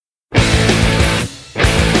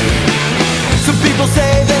People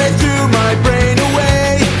say that I threw my brain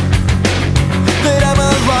away, that I'm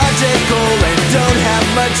illogical and don't have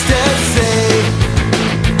much to say.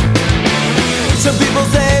 Some people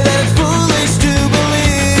say that it's foolish to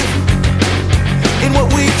believe in what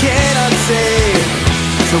we cannot say.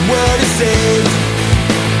 Some world is saved.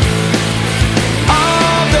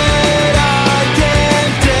 All that I can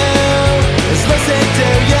do is listen to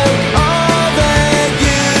you. All that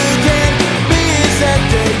you can be is that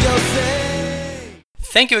you'll say.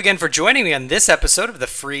 Thank you again for joining me on this episode of the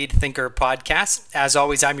Freed Thinker Podcast. As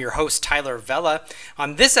always, I'm your host, Tyler Vella.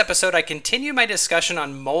 On this episode, I continue my discussion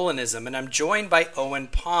on Molinism, and I'm joined by Owen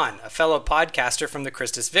Paun, a fellow podcaster from the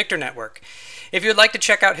Christus Victor Network. If you'd like to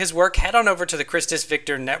check out his work, head on over to the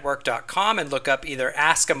ChristusVictorNetwork.com and look up either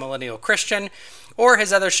Ask a Millennial Christian or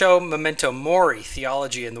his other show, Memento Mori,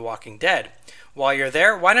 Theology in the Walking Dead. While you're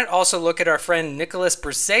there, why not also look at our friend Nicholas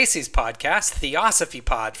Brzezzi's podcast, Theosophy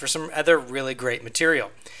Pod, for some other really great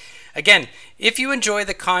material. Again, if you enjoy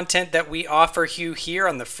the content that we offer you here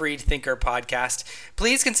on the Freed Thinker Podcast,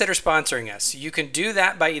 please consider sponsoring us. You can do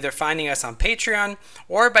that by either finding us on Patreon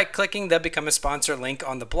or by clicking the Become a Sponsor link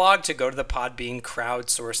on the blog to go to the Podbean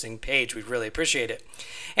crowdsourcing page. We'd really appreciate it.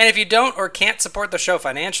 And if you don't or can't support the show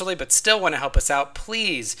financially but still want to help us out,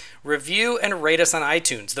 please review and rate us on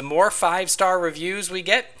iTunes. The more 5-star reviews we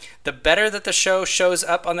get, the better that the show shows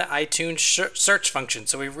up on the iTunes search function.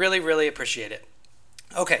 So we really, really appreciate it.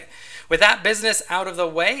 Okay, with that business out of the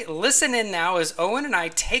way, listen in now as Owen and I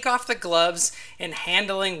take off the gloves in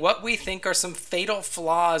handling what we think are some fatal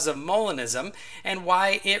flaws of Molinism and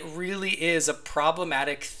why it really is a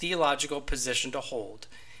problematic theological position to hold.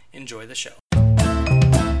 Enjoy the show.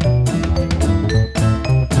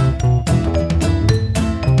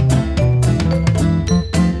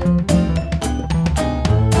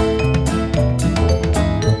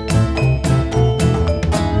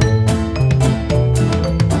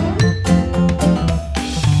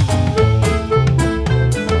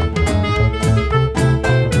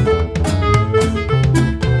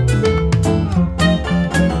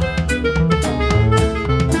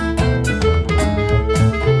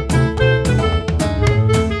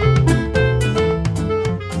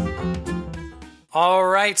 All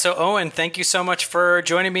right, so Owen, thank you so much for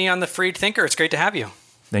joining me on the Freed Thinker. It's great to have you.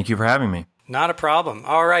 Thank you for having me. Not a problem.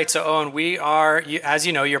 All right, so Owen, we are, as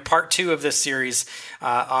you know, you're part 2 of this series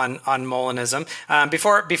on Molinism.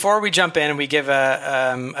 Before we jump in and we give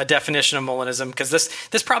a definition of Molinism, because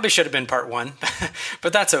this probably should have been part 1,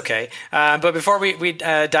 but that's okay. But before we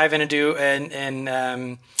dive in and do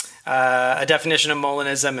a definition of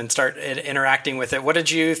Molinism and start interacting with it, what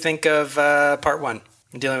did you think of part 1,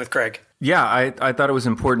 dealing with Craig? Yeah, I thought it was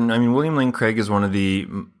important. I mean, William Lane Craig is one of the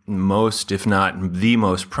most, if not the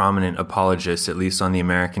most prominent apologists, at least on the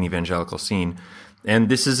American evangelical scene. And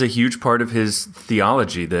this is a huge part of his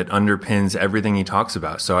theology that underpins everything he talks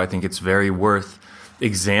about. So I think it's very worth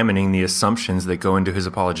examining the assumptions that go into his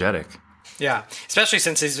apologetic. Yeah, especially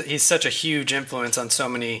since he's such a huge influence on so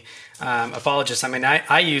many apologists. I mean,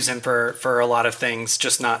 I use him for a lot of things,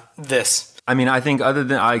 just not this. I mean, I think other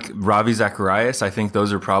than Ravi Zacharias, I think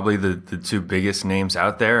those are probably the 2 biggest names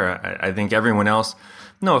out there. I think everyone else,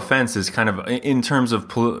 no offense, is kind of, in terms of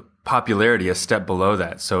popularity, a step below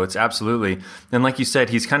that. So it's absolutely, and like you said,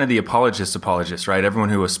 he's kind of the apologist, right? Everyone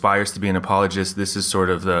who aspires to be an apologist, this is sort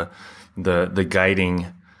of the guiding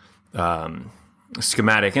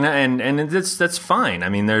schematic, and that's fine. I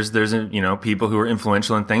mean, there's people who are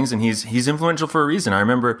influential in things, and he's influential for a reason. I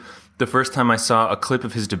remember the first time I saw a clip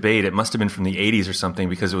of his debate, it must have been from the 80s or something,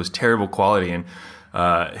 because it was terrible quality and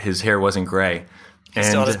his hair wasn't gray. He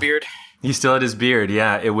still had his beard? He still had his beard,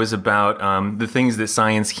 yeah. It was about the things that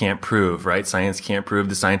science can't prove, right? Science can't prove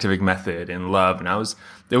the scientific method and love, and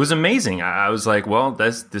it was amazing. I was like, well,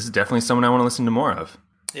 this is definitely someone I want to listen to more of.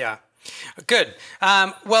 Yeah. Good.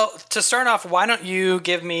 Well, to start off, why don't you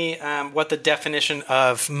give me what the definition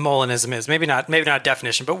of Molinism is? Maybe not a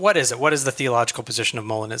definition, but what is it? What is the theological position of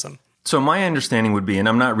Molinism? So my understanding would be, and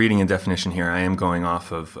I'm not reading a definition here, I am going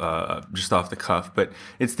off of just off the cuff, but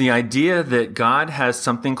it's the idea that God has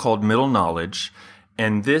something called middle knowledge,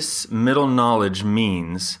 and this middle knowledge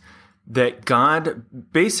means that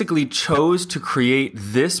God basically chose to create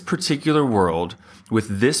this particular world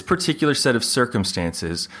with this particular set of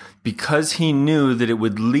circumstances because he knew that it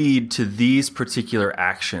would lead to these particular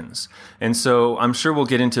actions. And so I'm sure we'll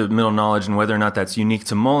get into middle knowledge and whether or not that's unique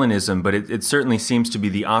to Molinism, but it certainly seems to be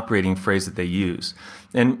the operating phrase that they use.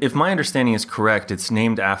 And if my understanding is correct, it's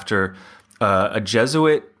named after a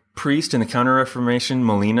Jesuit priest in the Counter-Reformation,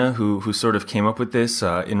 Molina, who sort of came up with this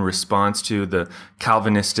in response to the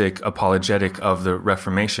Calvinistic apologetic of the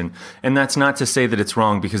Reformation. And that's not to say that it's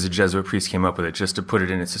wrong because a Jesuit priest came up with it, just to put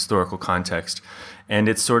it in its historical context. And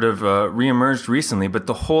it's sort of reemerged recently, but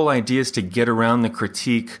the whole idea is to get around the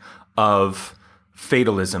critique of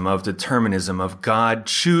fatalism, of determinism, of God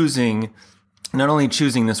choosing, not only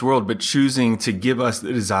choosing this world, but choosing to give us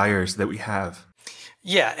the desires that we have.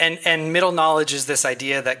 Yeah, and middle knowledge is this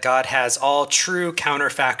idea that God has all true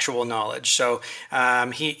counterfactual knowledge. So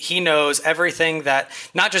he knows everything that,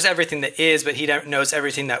 not just everything that is, but he knows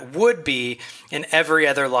everything that would be in every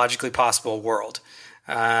other logically possible world.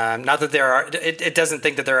 Not that there are, it doesn't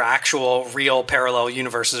think that there are actual real parallel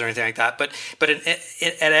universes or anything like that, but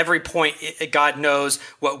at every point, God knows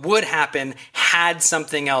what would happen had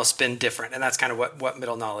something else been different. And that's kind of what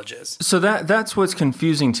middle knowledge is. So that's what's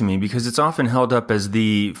confusing to me, because it's often held up as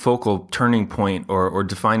the focal turning point or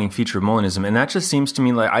defining feature of Molinism. And that just seems to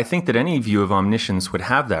me like, I think that any view of omniscience would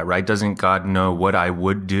have that, right? Doesn't God know what I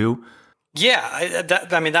would do? Yeah,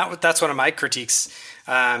 that's one of my critiques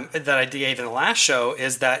that I gave in the last show,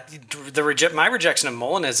 is that my rejection of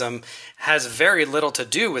Molinism has very little to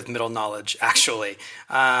do with middle knowledge. Actually,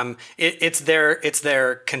 it's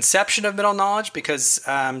their conception of middle knowledge, because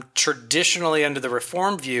traditionally under the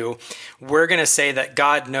Reformed view, we're going to say that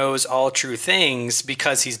God knows all true things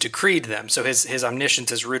because He's decreed them. So His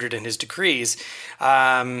omniscience is rooted in His decrees.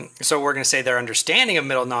 So we're going to say their understanding of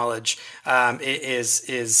middle knowledge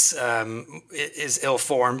is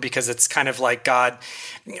ill-formed, because it's kind of like God.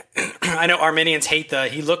 I know Arminians hate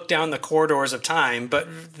He looked down the corridors of time, but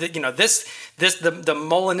the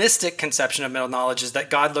Molinistic conception of middle knowledge is that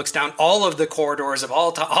God looks down all of the corridors of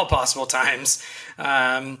all possible times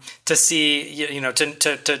to see,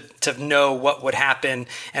 to know what would happen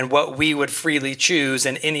and what we would freely choose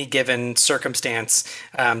in any given circumstance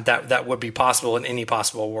that would be possible in any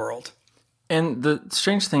possible world. And the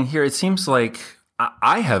strange thing here, it seems like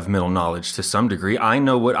I have middle knowledge to some degree. I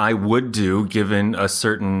know what I would do given a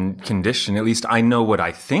certain condition. At least I know what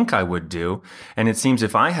I think I would do. And it seems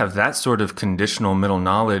if I have that sort of conditional middle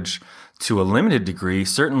knowledge to a limited degree,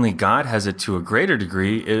 certainly God has it to a greater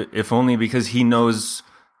degree, if only because He knows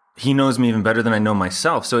me even better than I know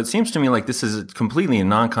myself. So it seems to me like this is completely a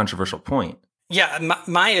non-controversial point. Yeah,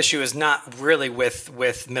 my issue is not really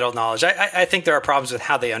with middle knowledge. I think there are problems with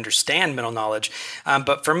how they understand middle knowledge,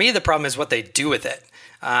 but for me the problem is what they do with it.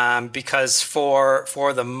 Because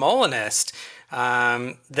for the Molinist,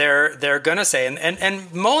 they're going to say, and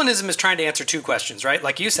Molinism is trying to answer two questions, right?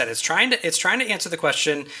 Like you said, it's trying to answer the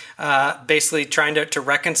question, basically trying to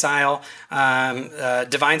reconcile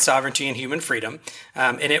divine sovereignty and human freedom,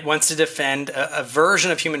 and it wants to defend a version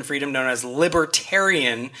of human freedom known as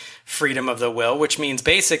libertarian freedom of the will, which means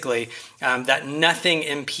basically that nothing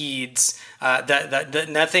impedes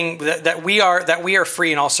that we are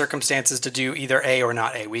free in all circumstances to do either A or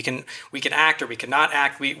not A. We can act or we cannot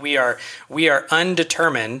act. We are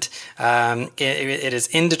undetermined. It is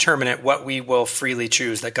indeterminate what we will freely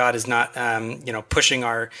choose. That God is not pushing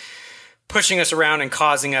us around and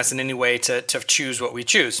causing us in any way to choose what we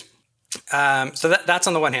choose. So that's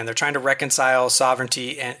on the one hand. They're trying to reconcile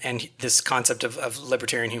sovereignty and this concept of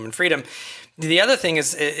libertarian human freedom. The other thing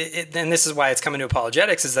is, and this is why it's coming to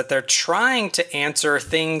apologetics, is that they're trying to answer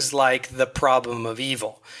things like the problem of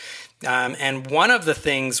evil. And one of the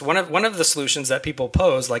solutions that people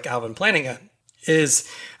pose, like Alvin Plantinga,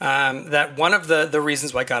 is that one of the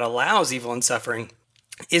reasons why God allows evil and suffering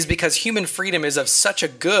is because human freedom is of such a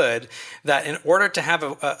good that in order to have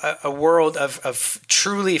a world of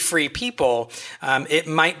truly free people, it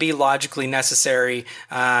might be logically necessary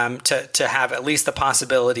to have at least the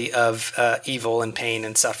possibility of evil and pain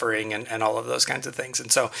and suffering and all of those kinds of things.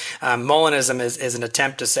 And so Molinism is an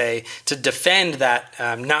attempt to defend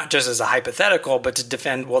that, not just as a hypothetical, but to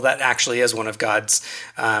defend, well, that actually is one of God's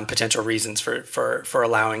potential reasons for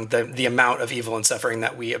allowing the amount of evil and suffering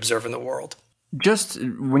that we observe in the world. Just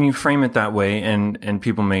when you frame it that way, and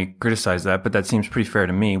people may criticize that, but that seems pretty fair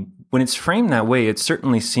to me. When it's framed that way, it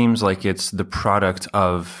certainly seems like it's the product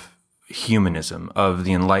of humanism, of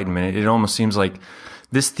the Enlightenment. It almost seems like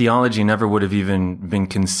this theology never would have even been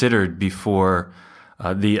considered before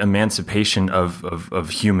the emancipation of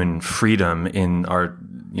human freedom in our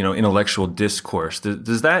intellectual discourse.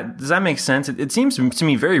 Does that make sense? It seems to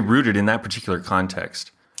me very rooted in that particular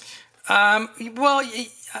context. Well.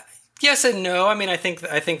 Yes and no. I mean, I think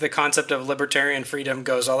the concept of libertarian freedom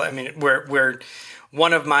goes all. I mean, where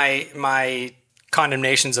one of my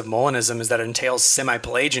condemnations of Molinism is that it entails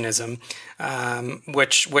semi-Pelagianism,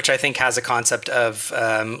 which I think has a concept of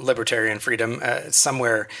libertarian freedom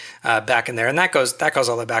somewhere back in there, and that goes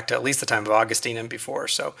all the way back to at least the time of Augustine and before.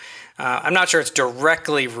 So I'm not sure it's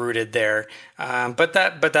directly rooted there, but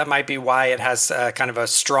that might be why it has kind of a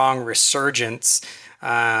strong resurgence,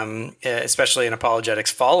 especially in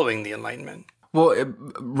apologetics following the Enlightenment. Well,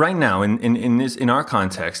 right now, in our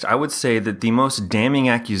context, I would say that the most damning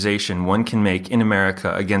accusation one can make in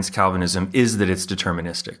America against Calvinism is that it's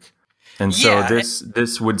deterministic, and so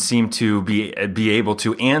this would seem to be able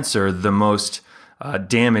to answer the most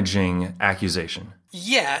damaging accusation.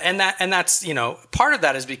 Yeah, and that's part of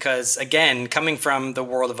that is because, again, coming from the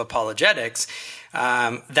world of apologetics,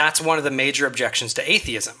 that's one of the major objections to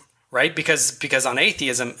atheism. Right, because on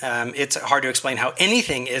atheism, it's hard to explain how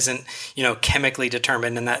anything isn't, chemically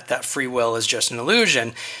determined, and that free will is just an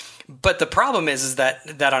illusion. But the problem is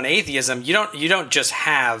that on atheism, you don't just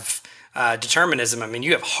have determinism. I mean,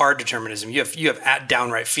 you have hard determinism. You have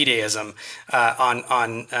downright fideism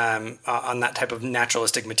on that type of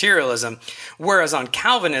naturalistic materialism. Whereas on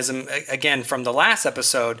Calvinism, again, from the last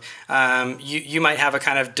episode, you might have a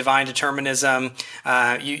kind of divine determinism.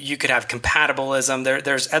 You could have compatibilism.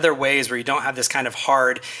 There's other ways where you don't have this kind of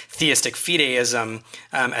hard theistic fideism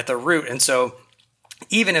at the root, and so.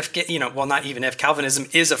 Even if, not even if Calvinism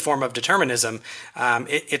is a form of determinism,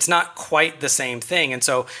 it's not quite the same thing. And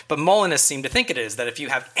so, but Molinists seem to think it is, that if you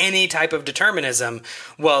have any type of determinism,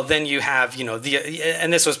 well, then you have,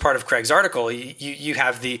 and this was part of Craig's article, you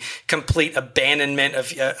have the complete abandonment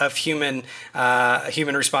of human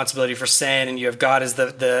responsibility for sin, and you have God as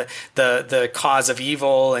the cause of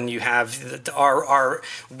evil, and you have our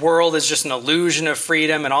world is just an illusion of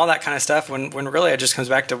freedom and all that kind of stuff, when really it just comes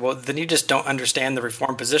back to, well, then you just don't understand the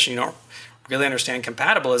Reformed position. You don't really understand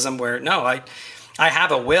compatibilism, where no, I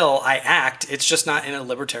have a will, I act. It's just not in a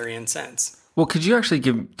libertarian sense. Well, could you actually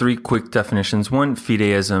give 3 quick definitions? One,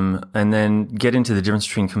 fideism, and then get into the difference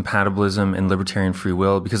between compatibilism and libertarian free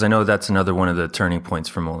will, because I know that's another one of the turning points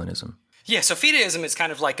for Molinism. Yeah, so fideism is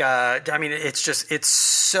kind of like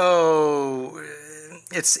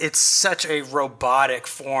it's such a robotic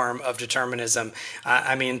form of determinism.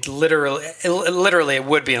 Literally, it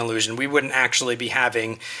would be an illusion. We wouldn't actually be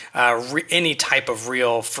having any type of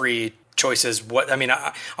real free choices.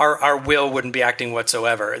 Our will wouldn't be acting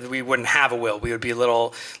whatsoever. We wouldn't have a will. We would be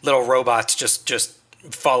little robots just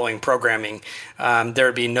following programming.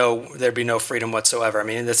 There'd be no freedom whatsoever. I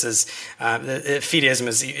mean, this is fideism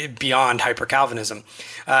is beyond hyper-Calvinism.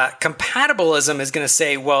 Compatibilism is going to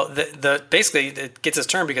say, well, basically it gets its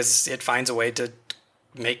term because it finds a way to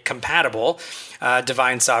make compatible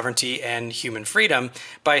divine sovereignty and human freedom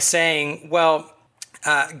by saying, well,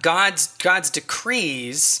 God's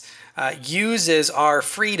decrees uses our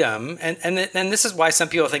freedom, and this is why some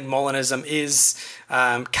people think Molinism is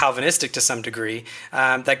Calvinistic to some degree,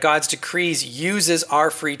 that God's decrees uses our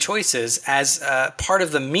free choices as part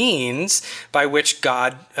of the means by which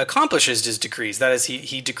God accomplishes his decrees. That is,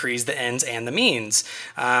 he decrees the ends and the means,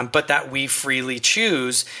 but that we freely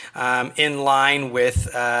choose in line with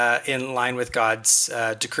God's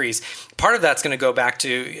decrees. Part of that's going to go back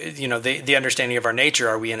to the understanding of our nature.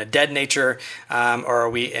 Are we in a dead nature, or are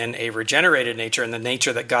we in a regenerated nature? And the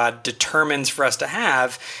nature that God determines for us to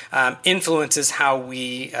have influences how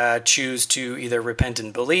we choose to either repent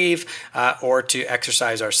and believe or to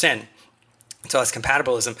exercise our sin. So that's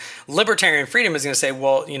compatibilism. Libertarian freedom is going to say,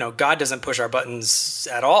 well, God doesn't push our buttons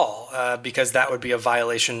at all because that would be a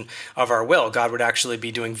violation of our will. God would actually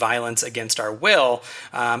be doing violence against our will,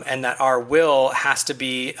 and that our will has to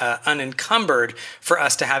be unencumbered for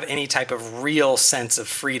us to have any type of real sense of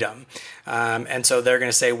freedom. And so they're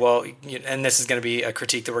going to say, well, and this is going to be a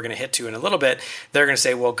critique that we're going to hit to in a little bit. They're going to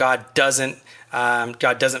say, well, God doesn't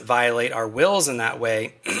violate our wills in that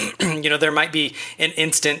way. There might be an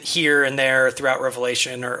instant here and there throughout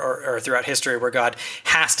Revelation or throughout history where God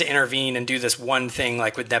has to intervene and do this one thing,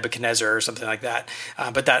 like with Nebuchadnezzar or something like that.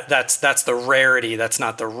 But that's the rarity. That's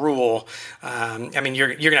not the rule. You're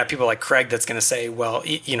going to have people like Craig that's going to say, well,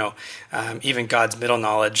 even God's middle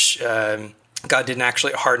knowledge. God didn't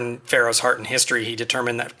actually harden Pharaoh's heart in history. He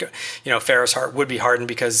determined that Pharaoh's heart would be hardened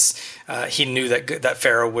because he knew that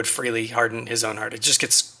Pharaoh would freely harden his own heart. It just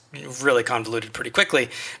gets really convoluted pretty quickly.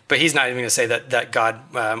 But he's not even going to say that God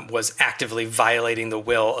was actively violating the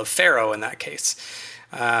will of Pharaoh in that case.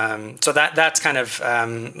 So that's kind of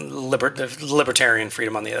libertarian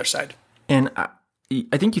freedom on the other side. And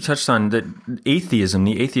I think you touched on that atheism,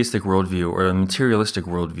 the atheistic worldview or a materialistic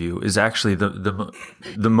worldview, is actually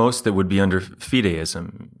the most that would be under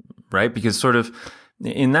fideism, right? Because sort of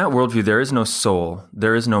In that worldview, there is no soul,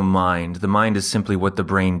 there is no mind. The mind is simply what the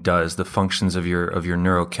brain does, the functions of your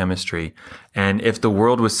neurochemistry. And if the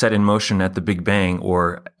world was set in motion at the Big Bang,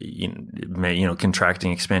 or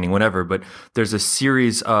contracting, expanding, whatever, but there's a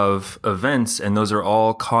series of events, and those are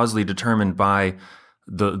all causally determined by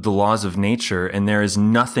the laws of nature, and there is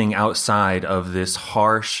nothing outside of this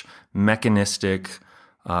harsh, mechanistic,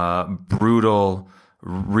 brutal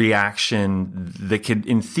reaction that could,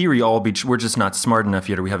 in theory, all be, we're just not smart enough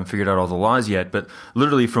yet, or we haven't figured out all the laws yet, but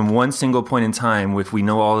literally from one single point in time, if we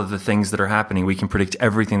know all of the things that are happening, we can predict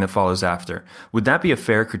everything that follows after. Would that be a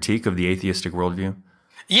fair critique of the atheistic worldview?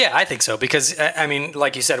 Yeah, I think so, because I mean,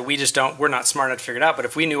 like you said, we're not smart enough to figure it out. But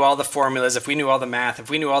if we knew all the formulas, if we knew all the math, if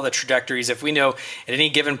we knew all the trajectories, if we know at any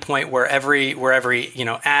given point where every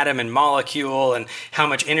atom and molecule and how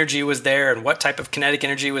much energy was there and what type of kinetic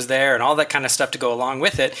energy was there and all that kind of stuff to go along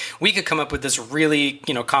with it, we could come up with this really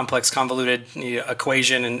complex, convoluted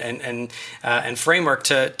equation and framework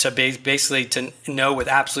to basically to know with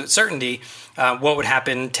absolute certainty what would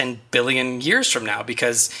happen 10 billion years from now,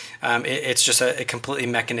 because it's just a completely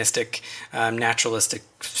mechanistic, naturalistic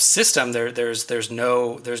system. There's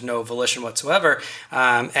no volition whatsoever,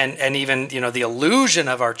 and even the illusion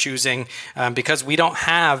of our choosing, because we don't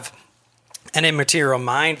have an immaterial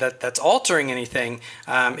mind that's altering anything.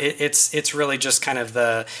 It's really just kind of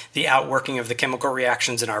the outworking of the chemical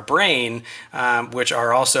reactions in our brain, which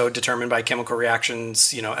are also determined by chemical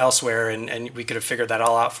reactions elsewhere, and we could have figured that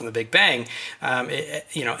all out from the Big Bang.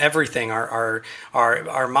 Everything, our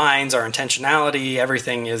minds, our intentionality,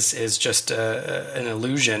 everything is just an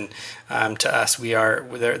illusion to us.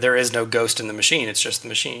 There is no ghost in the machine. It's just the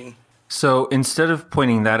machine. So instead of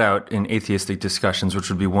pointing that out in atheistic discussions, which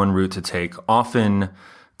would be one route to take, often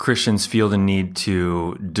Christians feel the need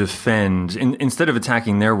to defend, instead of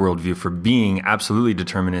attacking their worldview for being absolutely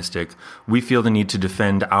deterministic, we feel the need to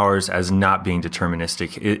defend ours as not being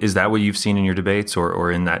deterministic. Is that what you've seen in your debates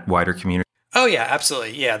or in that wider community? Oh yeah,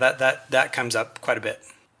 absolutely. Yeah, that comes up quite a bit.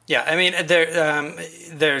 Yeah, I mean,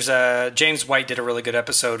 there's James White did a really good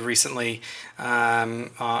episode recently on.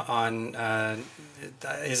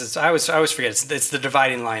 I always forget. It's the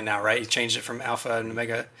dividing line now, right? He changed it from alpha and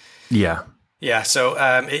omega. Yeah. Yeah, so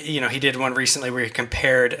he did one recently where he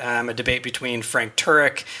compared a debate between Frank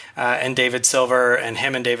Turek and David Silver, and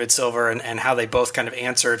him and David Silver, and how they both kind of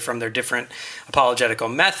answered from their different apologetical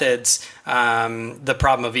methods the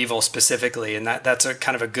problem of evil specifically, and that's a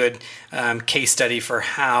kind of a good case study for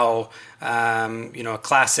how a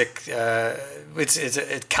classic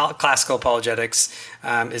classical apologetics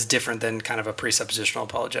is different than kind of a presuppositional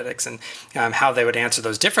apologetics, and how they would answer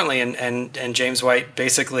those differently. And James White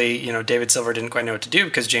basically, David Silver didn't quite know what to do,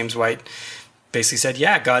 because James White basically said,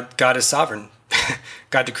 yeah, God is sovereign.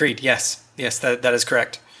 God decreed. Yes, that is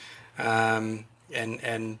correct. And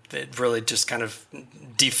it really just kind of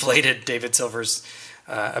deflated David Silver's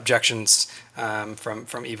objections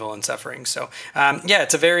from evil and suffering. So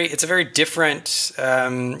it's a very different.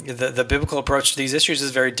 The biblical approach to these issues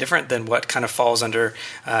is very different than what kind of falls under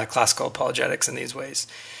classical apologetics in these ways.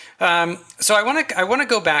 So I want to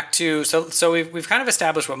go back to so we've kind of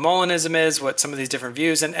established what Molinism is, what some of these different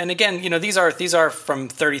views, and again, these are from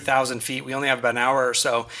 30,000 feet. We only have about an hour or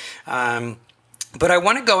so. But I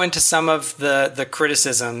want to go into some of the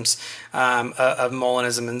criticisms of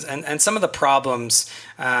Molinism and some of the problems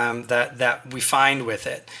that we find with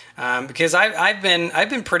it, because I've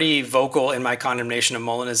been pretty vocal in my condemnation of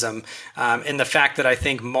Molinism, in the fact that I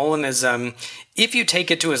think Molinism, if you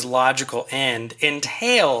take it to its logical end,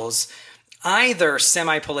 entails either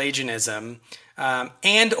semi-Pelagianism,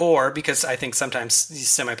 and/or, because I think sometimes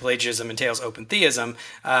semi-Pelagianism entails open theism,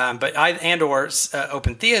 or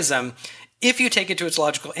open theism. If you take it to its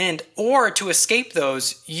logical end, or to escape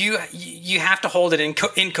those, you have to hold it in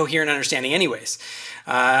incoherent understanding anyways,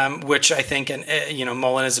 which I think,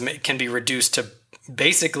 Molinism can be reduced to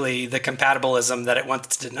basically the compatibilism that it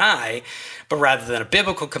wants to deny, but rather than a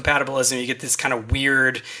biblical compatibilism, you get this kind of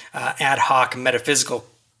weird ad hoc metaphysical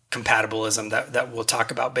compatibilism that we'll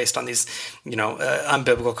talk about based on these,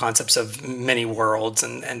 unbiblical concepts of many worlds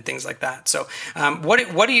and things like that. So,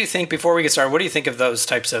 what do you think, before we get started? What do you think of those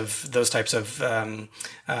types of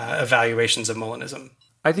evaluations of Molinism?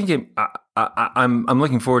 I think I'm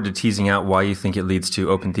looking forward to teasing out why you think it leads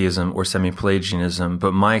to open theism or semi-Pelagianism.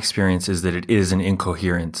 But my experience is that it is an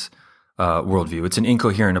incoherent worldview. It's an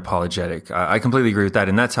incoherent apologetic. I completely agree with that,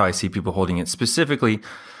 and that's how I see people holding it. Specifically,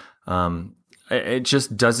 it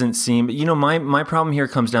just doesn't seem, my problem here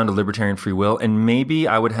comes down to libertarian free will, and maybe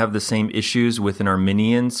I would have the same issues with an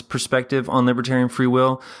Arminian's perspective on libertarian free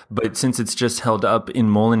will, but since it's just held up in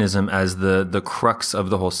Molinism as the crux of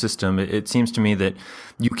the whole system, it seems to me that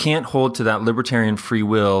you can't hold to that libertarian free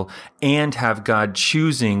will and have God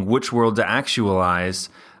choosing which world to actualize,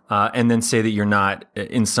 and then say that you're not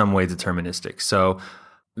in some way deterministic. So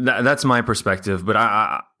that's my perspective, but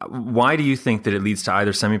why do you think that it leads to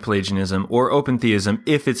either semi-Pelagianism or open theism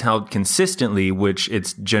if it's held consistently, which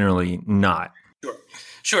it's generally not?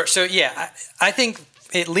 Sure. So yeah, I think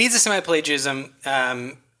it leads to semi-Pelagianism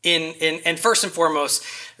and first and foremost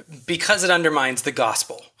because it undermines the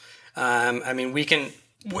gospel. I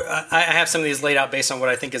have some of these laid out based on what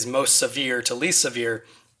I think is most severe to least severe.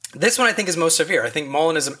 This one I think is most severe. I think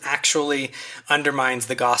Molinism actually undermines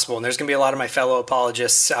the gospel, and there's going to be a lot of my fellow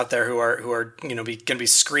apologists out there who are going to be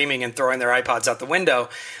screaming and throwing their iPods out the window.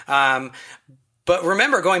 But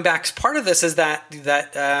remember, going back, part of this is that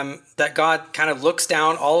God kind of looks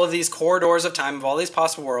down all of these corridors of time of all these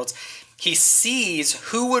possible worlds. He sees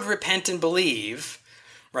who would repent and believe.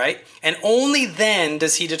 Right? And only then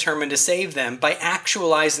does he determine to save them by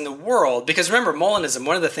actualizing the world. Because remember, Molinism,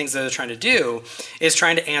 one of the things that they're trying to do is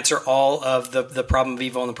trying to answer all of the problem of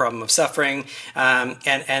evil and the problem of suffering.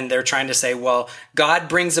 And they're trying to say, well, God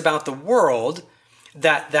brings about the world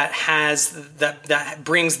that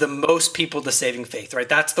brings the most people to saving faith, right?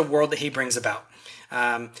 That's the world that he brings about.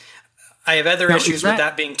 I have other issues with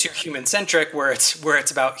that being too human-centric, where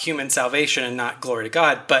it's about human salvation and not glory to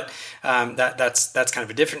God. But that's kind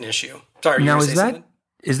of a different issue. Sorry, now is that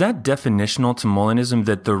definitional to Molinism,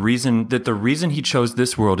 that the reason he chose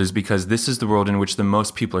this world is because this is the world in which the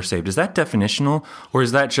most people are saved? Is that definitional, or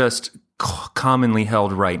is that just commonly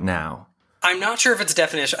held right now? I'm not sure if it's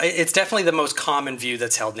definitional. It's definitely the most common view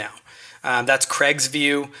that's held now. That's Craig's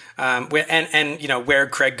view, and where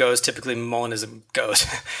Craig goes, typically Molinism goes,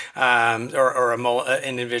 or an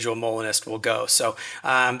individual Molinist will go. So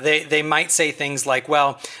they might say things like,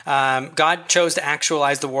 well, God chose to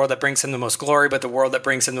actualize the world that brings him the most glory, but the world that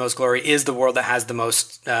brings him the most glory is the world that has the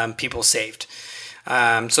most people saved.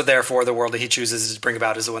 So therefore, the world that he chooses to bring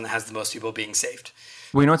about is the one that has the most people being saved.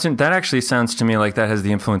 Well, that actually sounds to me like that has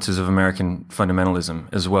the influences of American fundamentalism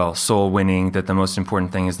as well. Soul winning, that the most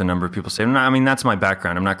important thing is the number of people saved. That's my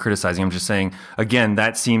background. I'm not criticizing. I'm just saying, again,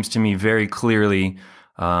 that seems to me very clearly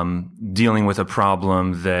dealing with a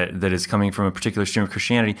problem that is coming from a particular stream of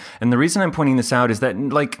Christianity. And the reason I'm pointing this out is that,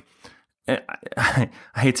 I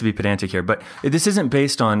hate to be pedantic here, but this isn't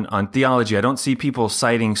based on theology. I don't see people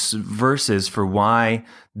citing verses for why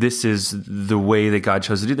this is the way that God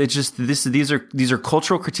chose to do it. It's just these are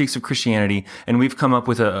cultural critiques of Christianity, and we've come up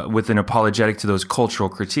with an apologetic to those cultural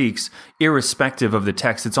critiques, irrespective of the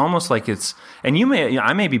text. It's almost like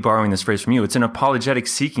I may be borrowing this phrase from you. It's an apologetic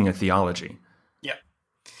seeking a theology.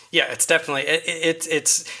 Yeah, it's definitely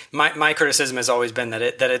it's my criticism has always been that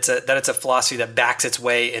it's a philosophy that backs its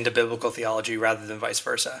way into biblical theology rather than vice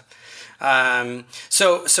versa.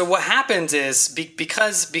 So what happens is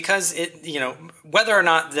because it, whether or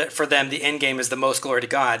not that for them the end game is the most glory to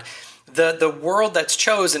God, the world that's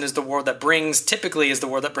chosen is the world that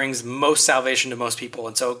brings most salvation to most people.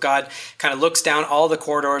 And so God kind of looks down all the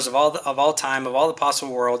corridors of all time, of all the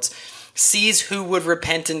possible worlds, sees who would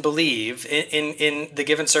repent and believe in the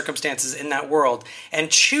given circumstances in that world,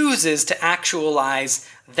 and chooses to actualize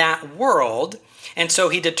that world. And so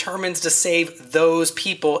he determines to save those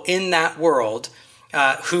people in that world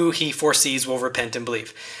who he foresees will repent and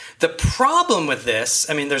believe. The problem with this,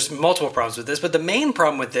 there's multiple problems with this, but the main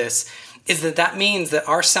problem with this is that means that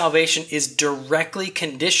our salvation is directly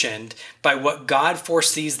conditioned by what God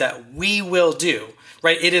foresees that we will do,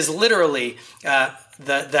 right? It is literally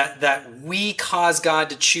that we cause God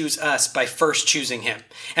to choose us by first choosing him.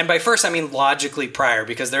 And by first, I mean logically prior,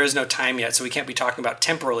 because there is no time yet, so we can't be talking about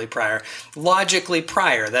temporally prior. Logically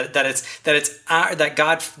prior, that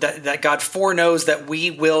God foreknows that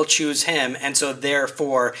we will choose him, and so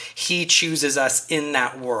therefore he chooses us in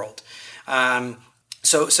that world.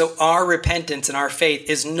 So our repentance and our faith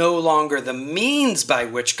is no longer the means by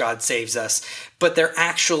which God saves us, but they're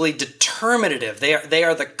actually determinative. They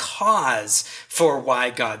are the cause for why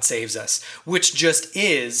God saves us, which just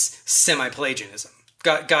is semi-Pelagianism.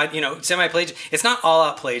 God, semi-Pelagianism. It's not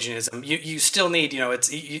all-out Pelagianism. You still need, it's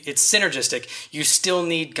synergistic. You still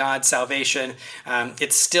need God's salvation.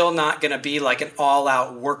 It's still not going to be like an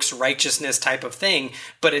all-out works righteousness type of thing,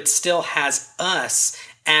 but it still has us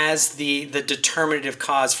as the determinative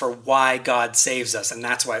cause for why God saves us, and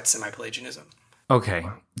that's why it's semi-Pelagianism. Okay,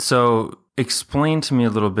 so explain to me a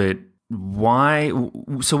little bit why?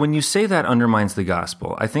 So when you say that undermines the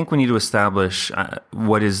gospel, I think we need to establish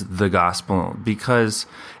what is the gospel, because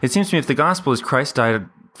it seems to me if the gospel is Christ died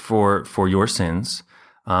for your sins,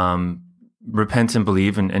 repent and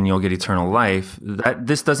believe, and you'll get eternal life, that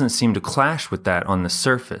this doesn't seem to clash with that on the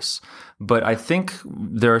surface. But I think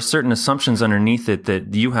there are certain assumptions underneath it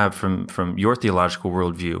that you have from your theological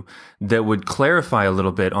worldview that would clarify a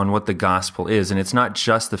little bit on what the gospel is. And it's not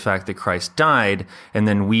just the fact that Christ died and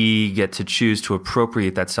then we get to choose to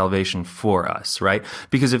appropriate that salvation for us, right?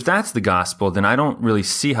 Because if that's the gospel, then I don't really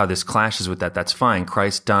see how this clashes with that. That's fine.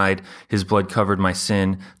 Christ died. His blood covered my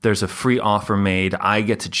sin. There's a free offer made. I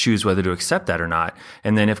get to choose whether to accept that or not.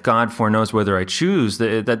 And then if God foreknows whether I choose,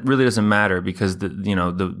 that really doesn't matter, because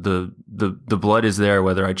the blood is there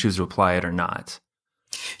whether I choose to apply it or not.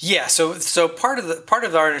 Yeah, so part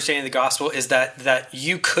of our understanding of the gospel is that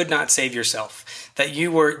you could not save yourself, that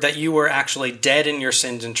you were actually dead in your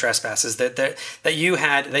sins and trespasses, that you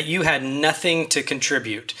had nothing to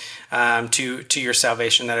contribute to your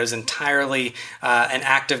salvation, that it was entirely an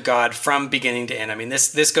act of God from beginning to end. I mean,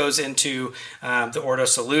 this goes into the Ordo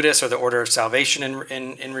Salutis, or the order of salvation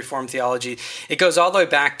in Reformed theology. It goes all the way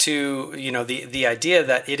back to the idea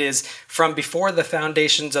that it is from before the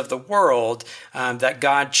foundations of the world that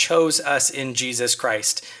God chose us in Jesus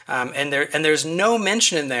Christ, and there's no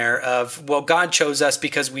mention in there of, well, God chose us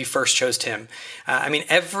because we first chose Him. I mean,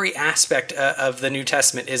 every aspect of the New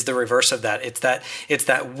Testament is the reverse of that. It's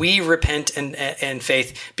that we repent and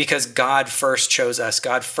faith because God first chose us.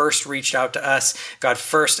 God first reached out to us. God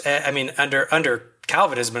first, under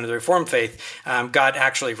Calvinism, under the Reformed faith, God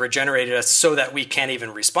actually regenerated us so that we can't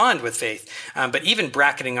even respond with faith. But even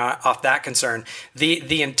bracketing off that concern,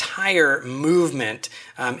 the entire movement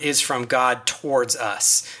is from God towards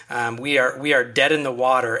us. We are dead in the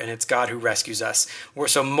water, and it's God who rescues us.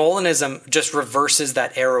 So Molinism just reverses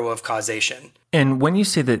that arrow of causation. And when you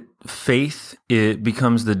say that faith, it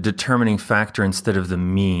becomes the determining factor instead of the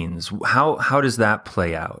means, how does that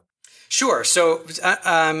play out? Sure. So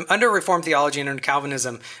under Reformed theology and under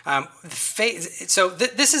Calvinism, faith. So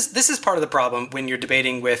this is part of the problem when you're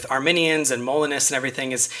debating with Arminians and Molinists and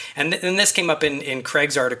everything is, and this came up in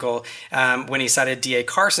Craig's article when he cited D.A.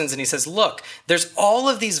 Carson's, and he says, look, there's all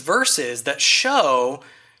of these verses that show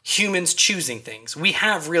humans choosing things. We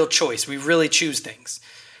have real choice. We really choose things,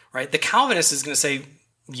 right? The Calvinist is going to say,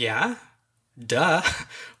 yeah, duh.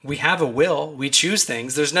 We have a will. We choose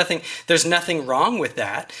things. There's nothing wrong with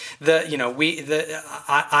that.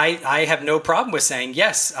 I have no problem with saying,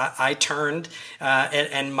 yes, I turned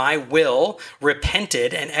and my will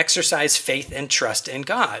repented and exercised faith and trust in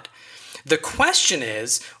God. The question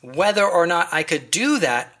is whether or not I could do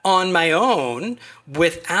that on my own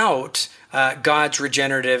without God's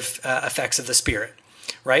regenerative effects of the Spirit.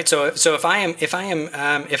 Right. So if I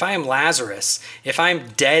am Lazarus, if I'm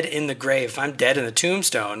dead in the grave, if I'm dead in the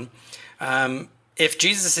tombstone, if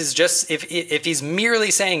Jesus is just if he's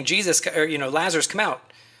merely saying Lazarus come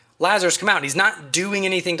out, Lazarus come out, he's not doing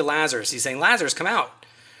anything to Lazarus. He's saying Lazarus come out.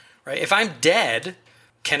 Right. If I'm dead,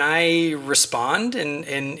 can I respond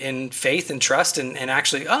in faith and trust and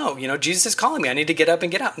actually, Jesus is calling me. I need to get up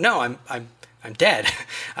and get out. No, I'm dead.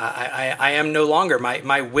 I am no longer.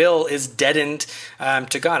 My will is deadened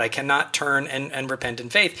to God. I cannot turn and repent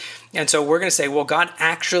in faith. And so we're going to say, well, God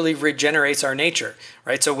actually regenerates our nature,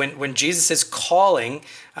 right? So when Jesus is calling,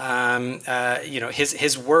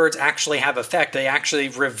 his words actually have effect. They actually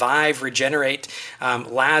regenerate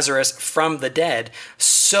Lazarus from the dead,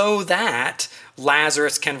 so that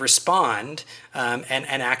Lazarus can respond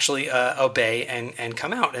and actually obey and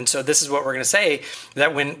come out. And so this is what we're going to say,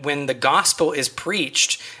 that when the gospel is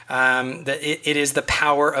preached, that it is the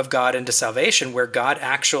power of God into salvation, where God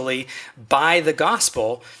actually, by the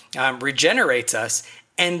gospel, regenerates us.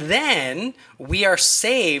 And then we are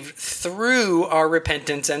saved through our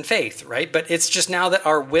repentance and faith, right? But it's just now that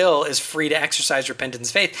our will is free to exercise repentance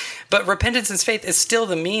and faith. But repentance and faith is still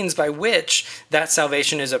the means by which that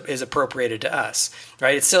salvation is appropriated to us,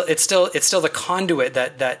 right? It's still the conduit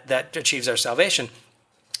that achieves our salvation.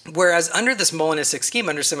 Whereas under this Molinistic scheme,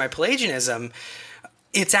 under semi-Pelagianism,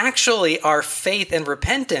 it's actually our faith and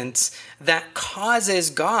repentance that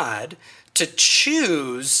causes God to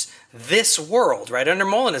choose this world, right? Under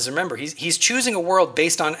Molinism, remember, he's choosing a world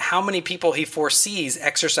based on how many people he foresees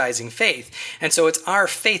exercising faith. And so it's our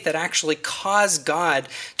faith that actually caused God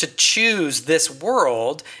to choose this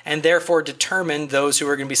world and therefore determine those who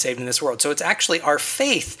are going to be saved in this world. So it's actually our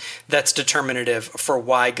faith that's determinative for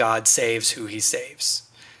why God saves who he saves.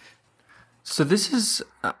 So this is,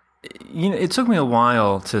 it took me a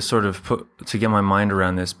while to sort of to get my mind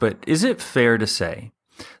around this, but is it fair to say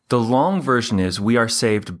The long version is we are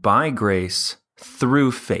saved by grace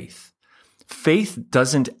through faith. Faith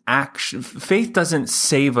doesn't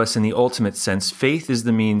save us in the ultimate sense. Faith is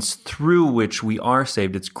the means through which we are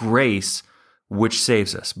saved. It's grace which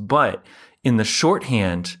saves us. But in the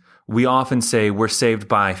shorthand, we often say we're saved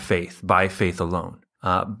by faith alone.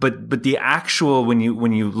 But the actual, when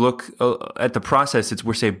you look at the process, it's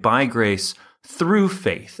we're saved by grace through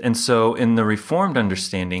faith. And so in the Reformed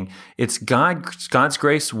understanding, it's God's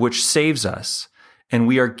grace which saves us. And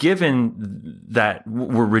we are given that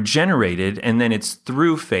we're regenerated, and then it's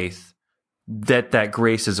through faith that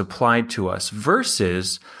grace is applied to us,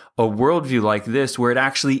 versus a worldview like this where it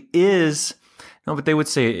actually is. No, but they would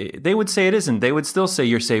say it isn't. They would still say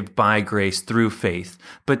you're saved by grace through faith.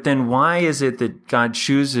 But then why is it that God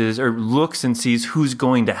chooses or looks and sees who's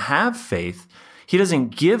going to have faith? He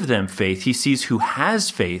doesn't give them faith. He sees who has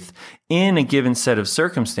faith in a given set of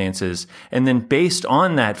circumstances. And then based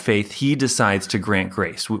on that faith, he decides to grant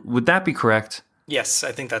grace. Would that be correct? Yes,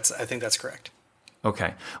 I think that's correct.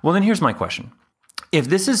 Okay. Well, then here's my question. If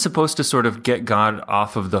this is supposed to sort of get God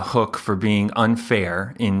off of the hook for being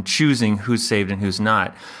unfair in choosing who's saved and who's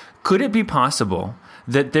not, could it be possible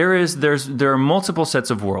that there are multiple sets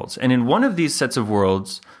of worlds, and in one of these sets of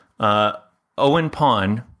worlds, Owen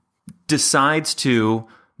Paun decides to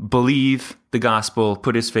believe the gospel,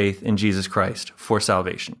 put his faith in Jesus Christ for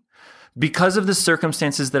salvation? Because of the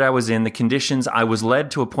circumstances that I was in, the conditions, I was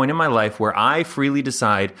led to a point in my life where I freely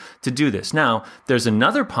decide to do this. Now, there's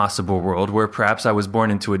another possible world where perhaps I was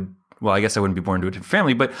born into I guess I wouldn't be born into a different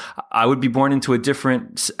family, but I would be born into a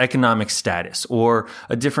different economic status or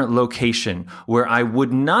a different location where I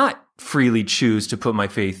would not freely choose to put my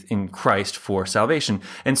faith in Christ for salvation.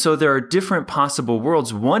 And so there are different possible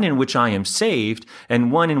worlds, one in which I am saved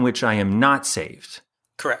and one in which I am not saved.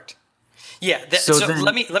 Correct. Yeah.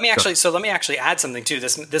 Let me actually add something too.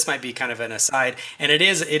 This might be kind of an aside, and it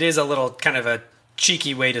is a little kind of a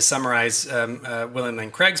cheeky way to summarize William Lane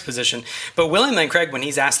Craig's position. But William Lane Craig, when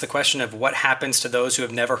he's asked the question of what happens to those who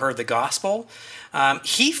have never heard the gospel,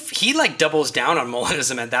 he like doubles down on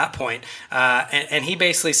Molinism at that point, and he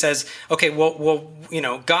basically says, okay, well,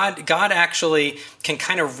 God actually can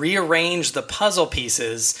kind of rearrange the puzzle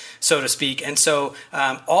pieces, so to speak, and so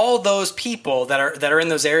all those people that are in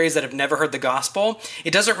those areas that have never heard the gospel,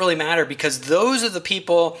 it doesn't really matter, because those are the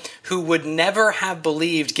people who would never have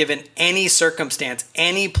believed given any circumstance,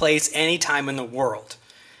 any place, any time in the world.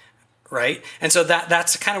 Right? And so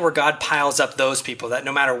that's kind of where God piles up those people that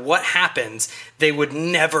no matter what happens, they would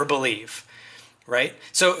never believe. Right?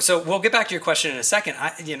 So we'll get back to your question in a second.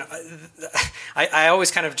 I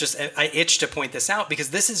always kind of I itch to point this out, because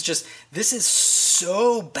this is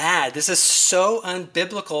so bad. This is so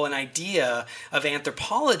unbiblical an idea of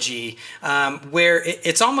anthropology, where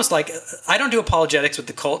it's almost like, I don't do apologetics with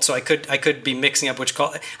the cult, so I could be mixing up which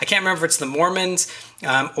cult. I can't remember if it's the Mormons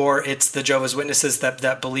or it's the Jehovah's Witnesses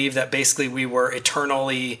that believe that basically we were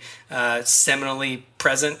eternally, seminally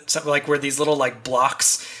present, something like we're these little like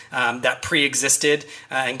blocks that pre-existed,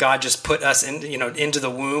 and God just put us into the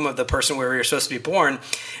womb of the person where we were supposed to be born.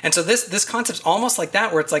 And so this concept's almost like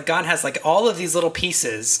that, where it's like God has like all of these little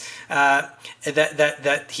pieces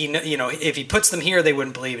that he, if he puts them here, they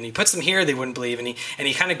wouldn't believe, and he puts them here, they wouldn't believe, and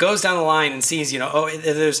he kind of goes down the line and sees,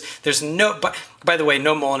 there's no. But by the way,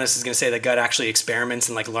 no Molinist is going to say that God actually experiments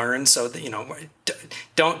and like learns. So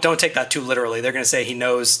don't take that too literally. They're going to say he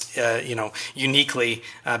knows, uniquely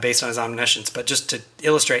based on his omniscience. But just to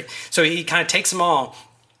illustrate, so he kind of takes them all,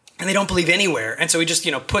 and they don't believe anywhere, and so he just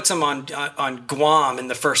puts them on Guam in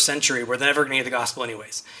the first century, where they're never going to hear the gospel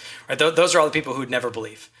anyways. Right? Those are all the people who'd never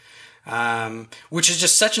believe. Which is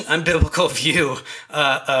just such an unbiblical view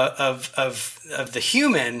of the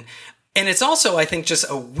human. And it's also, I think, just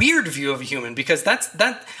a weird view of a human, because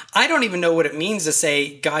I don't even know what it means to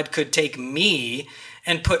say God could take me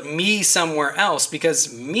and put me somewhere else,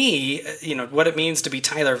 because me, what it means to be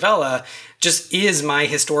Tyler Vela just is my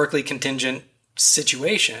historically contingent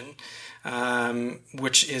situation,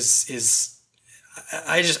 which is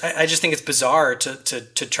I just think it's bizarre to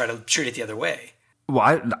try to treat it the other way.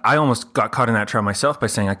 Well, I almost got caught in that trap myself by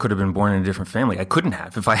saying I could have been born in a different family. I couldn't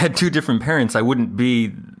have. If I had two different parents, I wouldn't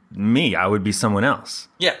be me. I would be someone else.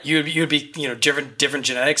 Yeah, you'd be different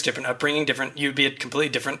genetics, different upbringing, you'd be a completely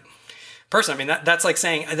different person. I mean, that's like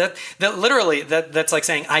saying that literally that's like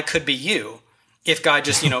saying I could be you if God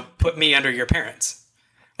just put me under your parents.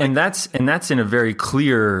 And that's in a very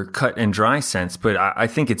clear, cut and dry sense, but I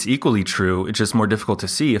think it's equally true. It's just more difficult to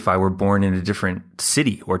see if I were born in a different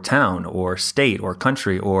city or town or state or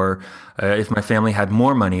country, or if my family had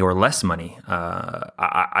more money or less money.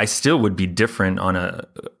 I still would be different on a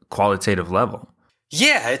qualitative level.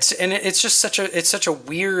 Yeah, it's just such a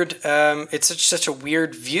weird such a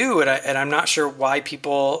weird view, and I'm not sure why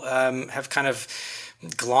people have kind of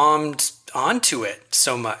glommed onto it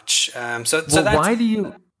so much. So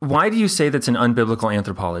that's why do you say that's an unbiblical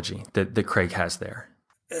anthropology that Craig has there?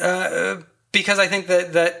 Because I think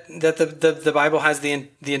that the Bible has the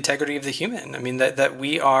integrity of the human. I mean that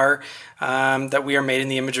we are made in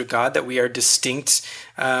the image of God, that we are distinct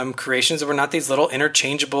creations, that we're not these little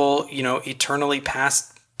interchangeable, eternally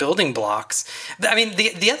past building blocks. I mean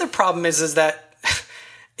the other problem is that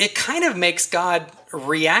it kind of makes God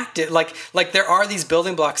reactive. Like there are these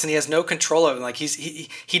building blocks and he has no control over them. Like he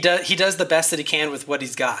does the best that he can with what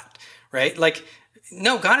he's got, right? Like,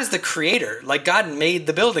 no, God is the creator. Like God made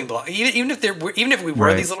the building block. Even if we were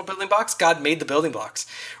Right. these little building blocks, God made the building blocks,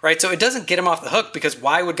 right? So it doesn't get him off the hook, because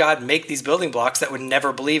why would God make these building blocks that would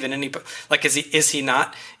never believe in any? Like,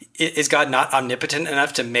 is God not omnipotent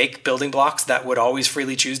enough to make building blocks that would always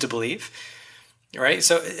freely choose to believe, right?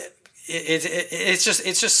 So it's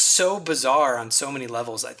just so bizarre on so many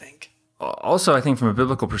levels, I think. Also, I think from a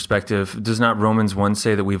biblical perspective, does not Romans 1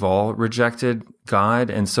 say that we've all rejected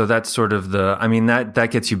God? And so that's sort of that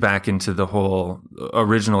gets you back into the whole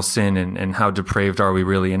original sin and how depraved are we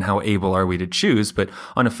really and how able are we to choose. But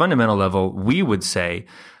on a fundamental level, we would say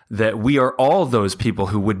that we are all those people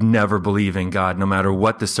who would never believe in God, no matter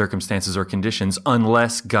what the circumstances or conditions,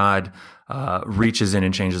 unless God reaches in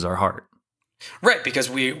and changes our heart. Right, because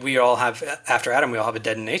we all have, after Adam, we all have a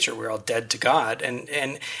dead nature. We're all dead to God,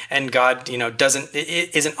 and God,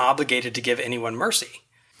 isn't obligated to give anyone mercy.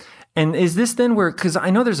 And is this then where, because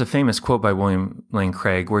I know there's a famous quote by William Lane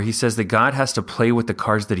Craig where he says that God has to play with the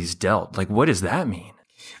cards that he's dealt. Like, what does that mean?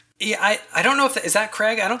 Yeah, I don't know is that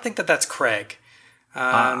Craig? I don't think that's Craig.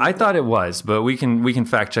 I thought it was, but we can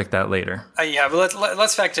fact check that later. Yeah, but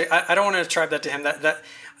let's fact check. I don't want to attribute that to him. That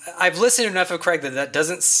I've listened enough of Craig that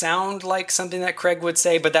doesn't sound like something that Craig would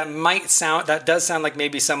say, but that does sound like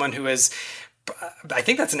maybe someone who is. I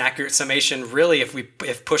think that's an accurate summation, really,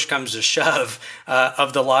 if push comes to shove,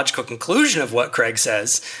 of the logical conclusion of what Craig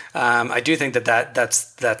says. I do think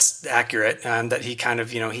that's accurate. That he kind of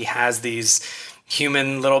he has these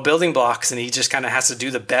human little building blocks, and he just kind of has to do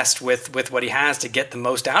the best with what he has to get the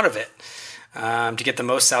most out of it. To get the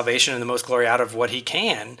most salvation and the most glory out of what he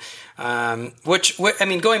can. Which I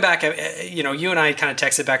mean, going back, you and I kind of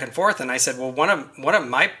texted back and forth, and I said, well, one of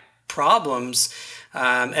my problems,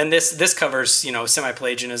 and this covers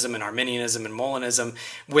semi-Pelagianism and Arminianism and Molinism,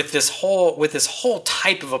 with this whole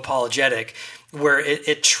type of apologetic, where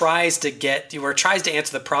it tries to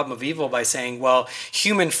answer the problem of evil by saying, well,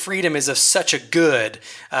 human freedom is of such a good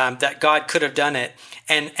that God could have done it.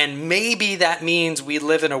 And maybe that means we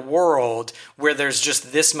live in a world where there's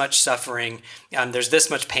just this much suffering, there's this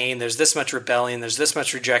much pain, there's this much rebellion, there's this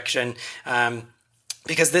much rejection,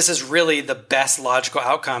 because this is really the best logical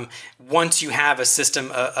outcome once you have a system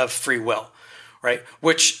of free will, right?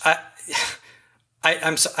 Which I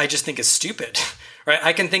just think is stupid. Right,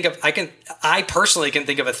 I personally can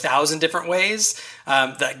think of 1,000 different ways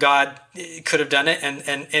that God could have done it, and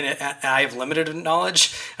I have limited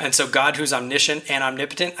knowledge, and so God, who's omniscient and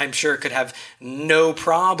omnipotent, I'm sure could have no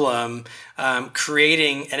problem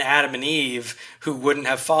creating an Adam and Eve who wouldn't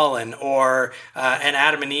have fallen, or an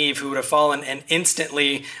Adam and Eve who would have fallen and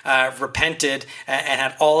instantly repented and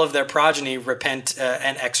had all of their progeny repent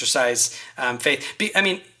and exercise faith.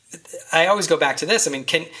 I always go back to this. I mean,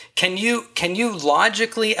 can you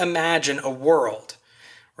logically imagine a world,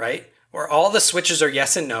 right, where all the switches are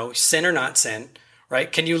yes and no, sin or not sin,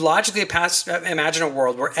 right? Can you logically imagine a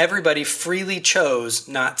world where everybody freely chose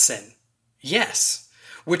not sin? Yes,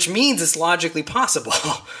 which means it's logically possible.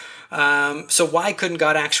 So why couldn't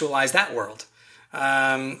God actualize that world?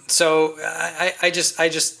 So I just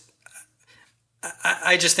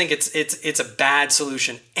think it's a bad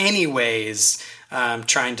solution, anyways.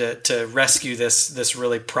 Trying to rescue this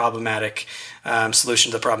really problematic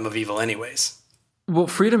solution to the problem of evil, anyways. Well,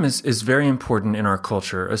 freedom is very important in our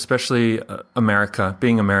culture, especially America.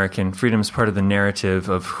 Being American, freedom is part of the narrative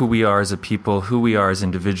of who we are as a people, who we are as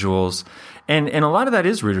individuals. And a lot of that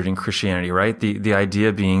is rooted in Christianity, right? The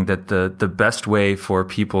idea being that the best way for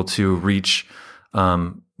people to reach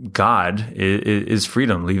God is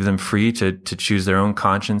freedom. Leave them free to choose their own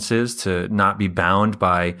consciences, to not be bound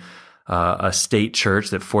by a state church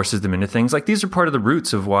that forces them into things. Like, these are part of the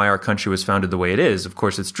roots of why our country was founded the way it is. Of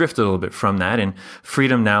course, it's drifted a little bit from that, and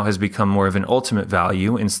freedom now has become more of an ultimate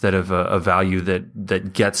value instead of a value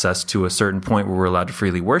that gets us to a certain point where we're allowed to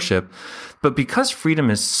freely worship. But because freedom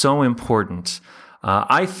is so important,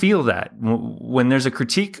 I feel that when there's a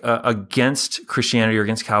critique against Christianity or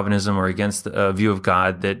against Calvinism or against a view of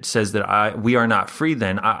God that says that we are not free,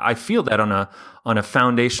 then I feel that on a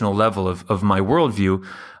foundational level of my worldview.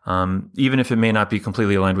 Even if it may not be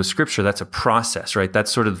completely aligned with Scripture, that's a process, right?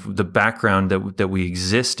 That's sort of the background that we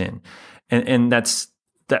exist in, and that's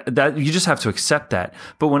that you just have to accept that.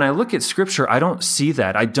 But when I look at Scripture, I don't see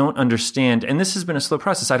that. I don't understand, and this has been a slow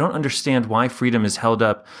process. I don't understand why freedom is held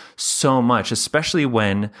up so much, especially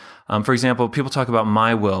when, for example, people talk about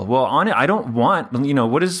my will. Well, on it, I don't want,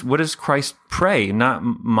 what does Christ pray? Not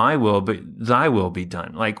my will, but thy will be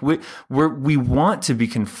done. Like we want to be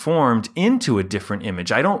conformed into a different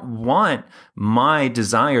image. I don't want my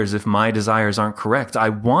desires if my desires aren't correct. I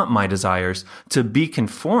want my desires to be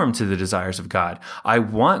conformed to the desires of God. I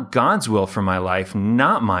want God's will for my life,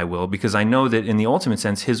 not my will, because I know that in the ultimate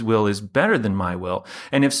sense, his will is better than my will.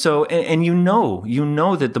 And if so, and you know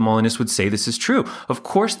that the Molinists would say this is true. Of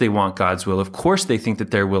course they want God's will. Of course they think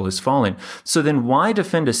that their will is fallen. So then why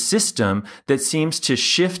defend a system that seems to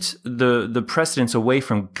shift the precedence away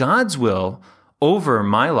from God's will over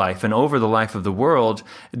my life and over the life of the world,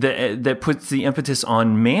 that puts the impetus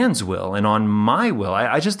on man's will and on my will?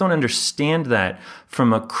 I just don't understand that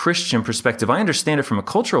from a Christian perspective. I understand it from a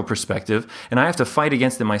cultural perspective, and I have to fight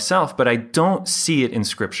against it myself, but I don't see it in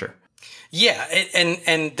Scripture. Yeah,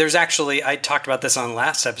 and there's actually, I talked about this on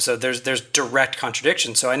last episode, there's direct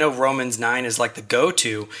contradiction. So I know Romans 9 is like the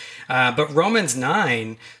go-to, but Romans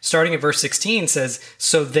 9, starting at verse 16, says,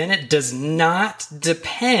 "So then it does not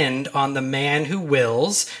depend on the man who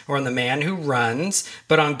wills or on the man who runs,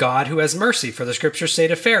 but on God who has mercy. For the scriptures say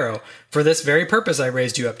to Pharaoh, for this very purpose I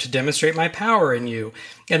raised you up, to demonstrate my power in you,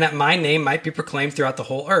 and that my name might be proclaimed throughout the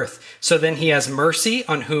whole earth. So then he has mercy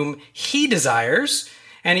on whom he desires,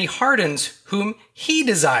 and he hardens whom he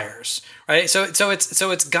desires." Right? So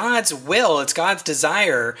it's God's will, it's God's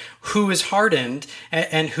desire who is hardened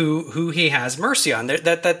and who he has mercy on.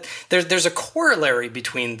 There's a corollary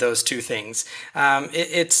between those two things.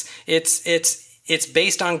 It's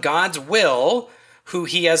based on God's will who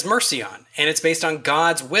he has mercy on, and it's based on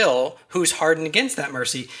God's will who's hardened against that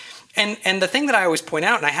mercy. And the thing that I always point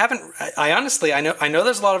out, and I honestly know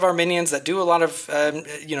there's a lot of Arminians that do a lot of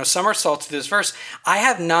somersaults to this verse. I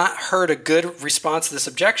have not heard a good response to this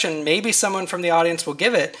objection. Maybe someone from the audience will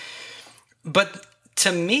give it, but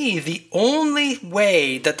to me, the only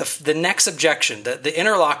way that the next objection, the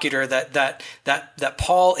interlocutor that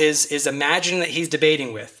Paul is imagining that he's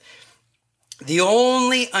debating with, the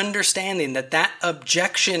only understanding that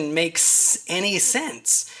objection makes any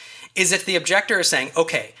sense is if the objector is saying,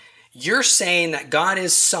 okay, you're saying that God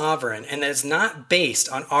is sovereign and that it's not based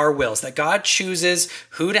on our wills, that God chooses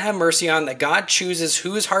who to have mercy on, that God chooses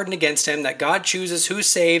who is hardened against him, that God chooses who's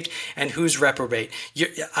saved and who's reprobate.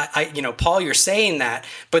 Paul, you're saying that,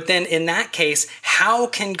 but then in that case, how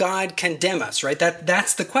can God condemn us, right?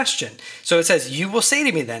 That's the question. So it says, you will say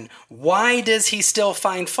to me then, why does he still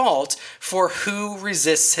find fault for who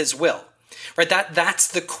resists his will? Right, that's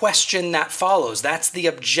the question that follows. That's the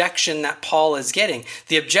objection that Paul is getting.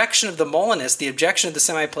 The objection of the Molinist, the objection of the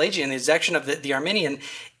semi-Pelagian, the objection of the Arminian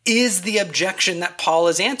is the objection that Paul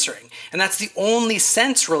is answering. And that's the only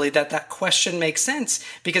sense, really, that question makes sense,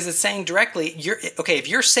 because it's saying directly, if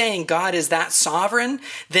you're saying God is that sovereign,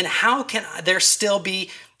 then how can there still be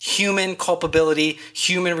human culpability,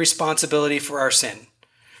 human responsibility for our sin?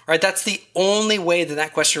 Right, that's the only way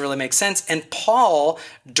that question really makes sense, and Paul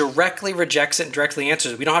directly rejects it and directly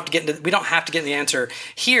answers it. We don't have to get into the answer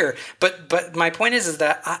here, but my point is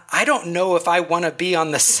that I don't know if I want to be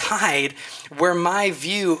on the side where my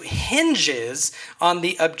view hinges on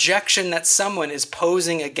the objection that someone is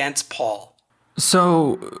posing against Paul.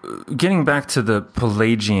 So, getting back to the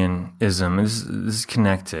Pelagianism, this is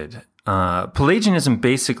connected. Pelagianism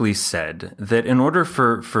basically said that in order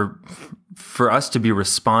for us to be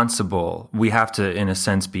responsible, we have to, in a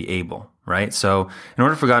sense, be able, right? So in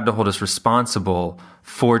order for God to hold us responsible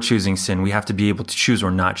for choosing sin, we have to be able to choose or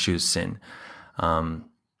not choose sin.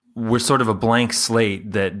 We're sort of a blank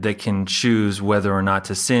slate that can choose whether or not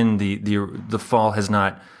to sin. The fall has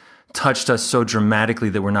not touched us so dramatically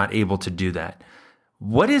that we're not able to do that.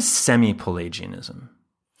 What is semi-Pelagianism?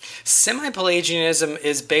 Semi-Pelagianism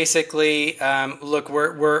is basically, look,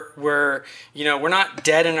 we're not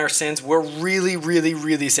dead in our sins. We're really, really,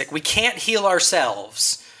 really sick. We can't heal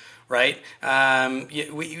ourselves, right?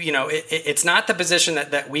 It's not the position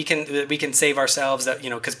that we can save ourselves. That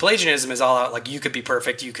because Pelagianism is all out like you could be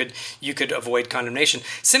perfect, you could avoid condemnation.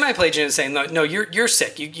 Semi-Pelagianism is saying no, you're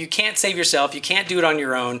sick. You can't save yourself. You can't do it on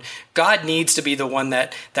your own. God needs to be the one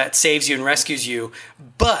that saves you and rescues you,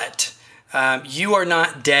 but you are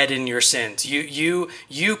not dead in your sins. You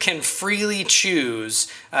can freely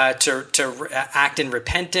choose to act in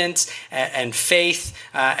repentance and faith,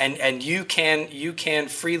 and you can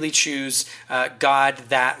freely choose God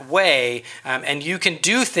that way, and you can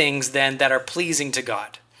do things then that are pleasing to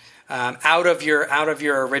God. Out of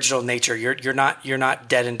your original nature, you're not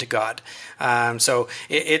dead into God. So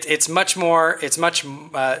it's much more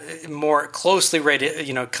closely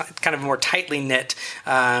rated, kind of more tightly knit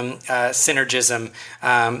synergism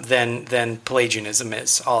than Pelagianism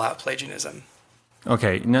is, all out Pelagianism.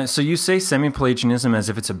 Okay, now, so you say semi-Pelagianism as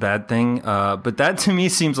if it's a bad thing, but that to me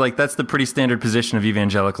seems like that's the pretty standard position of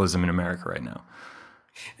evangelicalism in America right now.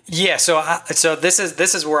 Yeah, so this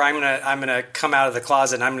is where I'm gonna come out of the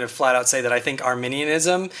closet, and I'm gonna flat out say that I think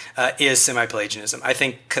Arminianism is semi-Pelagianism. I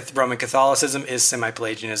think Roman Catholicism is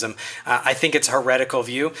semi-Pelagianism. I think it's a heretical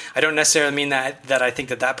view. I don't necessarily mean that I think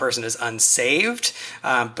that person is unsaved,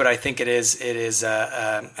 but I think it is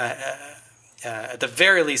at the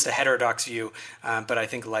very least a heterodox view, but I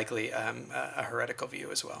think likely a heretical view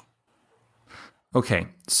as well. Okay,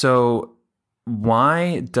 so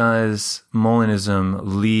why does Molinism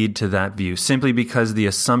lead to that view? Simply because the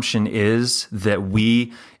assumption is that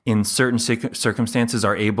we, in certain circumstances,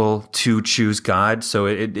 are able to choose God, so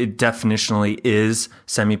it definitionally is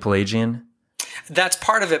semi-Pelagian? That's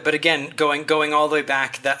part of it, but again, going all the way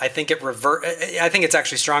back, that I think it's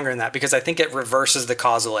actually stronger than that, because I think it reverses the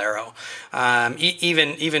causal arrow,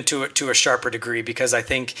 even to a sharper degree, because I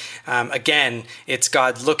think again, it's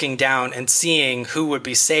God looking down and seeing who would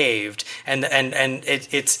be saved, and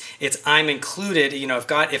it's I'm included.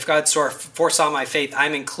 If God foresaw my faith,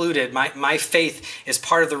 I'm included. My faith is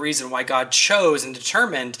part of the reason why God chose and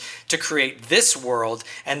determined to create this world,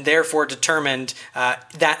 and therefore determined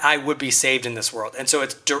that I would be saved in this world. And so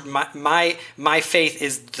it's my faith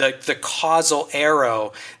is the causal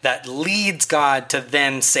arrow that leads God to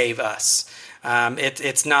then save us.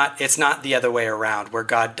 It's not the other way around, where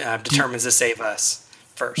God determines to save us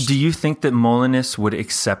first. Do you think that Molinists would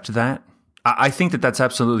accept that? I think that that's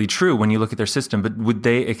absolutely true when you look at their system, but would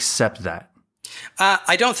they accept that?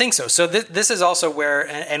 I don't think so. So this is also where,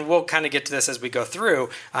 and we'll kind of get to this as we go through,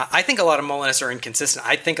 I think a lot of Molinists are inconsistent.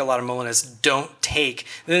 I think a lot of Molinists don't take,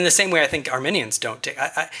 in the same way I think Arminians don't take.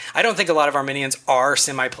 I don't think a lot of Arminians are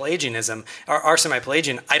semi-Pelagianism, are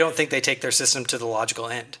semi-Pelagian. I don't think they take their system to the logical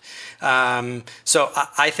end. So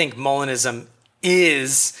I think Molinism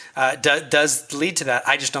does lead to that.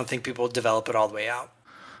 I just don't think people develop it all the way out.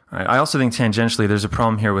 Right. I also think tangentially there's a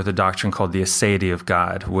problem here with a doctrine called the aseity of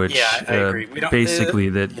God, which I agree.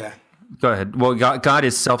 Go ahead. Well, God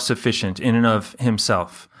is self-sufficient in and of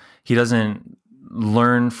himself. He doesn't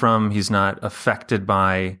learn from, he's not affected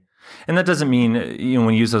by, and that doesn't mean,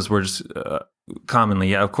 when you use those words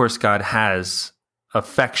commonly, of course God has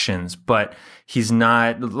affections, but he's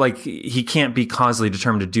not, he can't be causally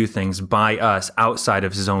determined to do things by us outside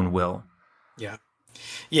of his own will.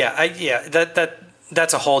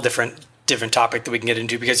 That's a whole different topic that we can get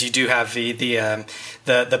into, because you do have the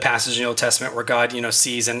passage in the Old Testament where God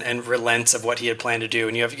sees and relents of what he had planned to do,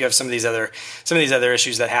 and you have some of these other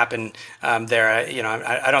issues that happen there.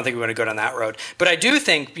 I don't think we want to go down that road, but I do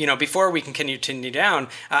think before we can continue down,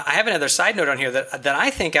 I have another side note on here that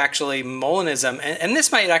I think actually Molinism, and this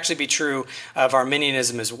might actually be true of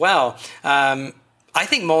Arminianism as well. I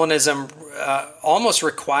think Molinism almost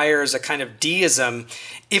requires a kind of deism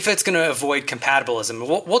if it's going to avoid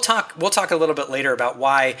compatibilism. We'll talk a little bit later about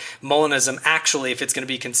why Molinism actually, if it's going to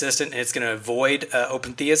be consistent and it's going to avoid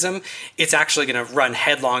open theism, it's actually going to run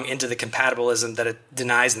headlong into the compatibilism that it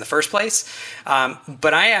denies in the first place.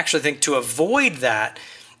 But I actually think to avoid that,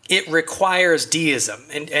 it requires deism,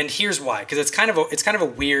 and here's why. Because it's kind of a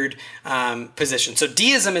weird position. So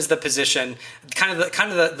deism is the position, kind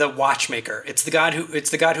of the watchmaker. It's the God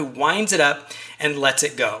who winds it up and lets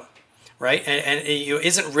it go, right? And it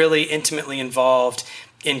isn't really intimately involved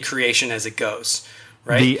in creation as it goes,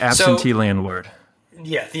 right? The absentee landlord.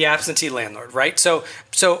 Yeah, the absentee landlord, right? So.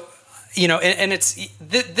 And it's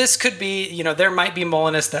this could be, there might be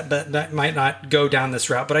Molinists that might not go down this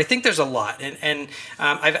route, but I think there's a lot, and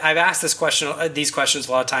I've asked these questions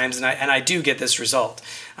a lot of times, and I do get this result.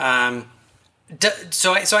 Does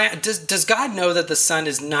God know that the sun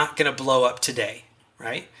is not going to blow up today,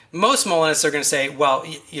 right? Most Molinists are going to say, well,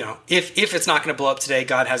 if it's not going to blow up today,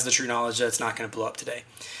 God has the true knowledge that it's not going to blow up today.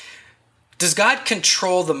 Does God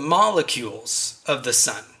control the molecules of the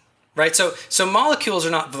sun? Right, so molecules are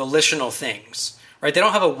not volitional things, right? They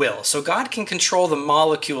don't have a will. So God can control the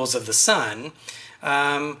molecules of the sun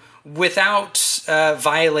without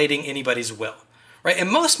violating anybody's will, right?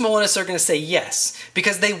 And most Molinists are going to say yes,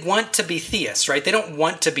 because they want to be theists, right? They don't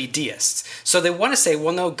want to be deists. So they want to say,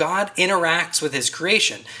 well, no, God interacts with his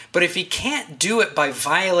creation. But if he can't do it by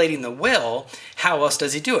violating the will, how else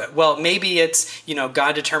does he do it? Well, maybe it's,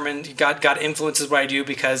 God influences what I do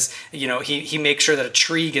because, he makes sure that a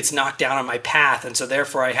tree gets knocked down on my path. And so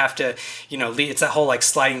therefore I have to, it's that whole like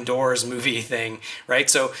sliding doors movie thing, right?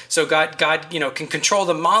 So God, can control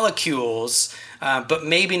the molecules, but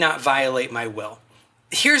maybe not violate my will.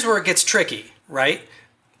 Here's where it gets tricky, right?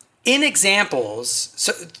 In examples,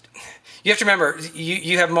 so you have to remember,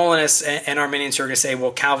 you have Molinists and Arminians who are going to say,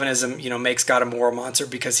 well, Calvinism, makes God a moral monster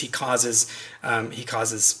because he causes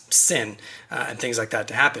sin and things like that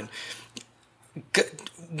to happen.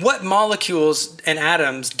 What molecules and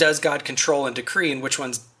atoms does God control and decree, and which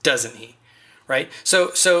ones doesn't he? Right?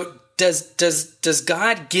 So does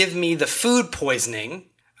God give me the food poisoning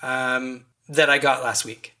that I got last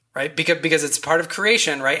week? Right, because it's part of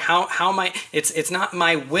creation, right? How am I? It's not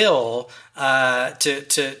my will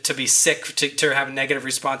to be sick, to have a negative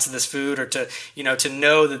response to this food, or to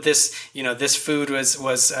know that this food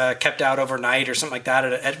was kept out overnight or something like that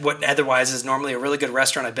at what otherwise is normally a really good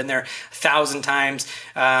restaurant. I've been there 1,000 times.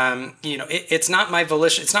 It's not my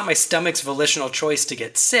volition. It's not my stomach's volitional choice to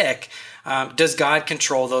get sick. Does God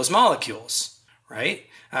control those molecules, right?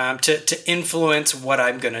 To influence what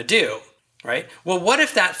I'm going to do. Right? Well, what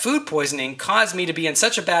if that food poisoning caused me to be in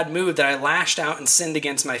such a bad mood that I lashed out and sinned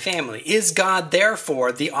against my family? Is God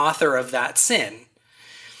therefore the author of that sin?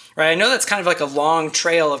 Right? I know that's kind of like a long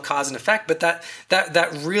trail of cause and effect, but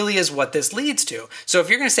that really is what this leads to. So if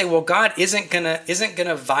you're going to say, well, God isn't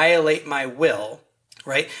gonna violate my will,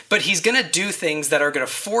 right? But he's going to do things that are going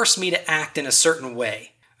to force me to act in a certain way.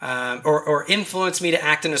 Or influence me to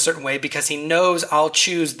act in a certain way because he knows I'll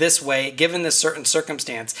choose this way given this certain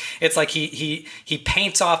circumstance. It's like he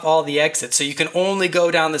paints off all the exits, so you can only go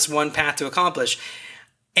down this one path to accomplish.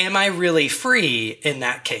 Am I really free in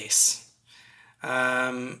that case?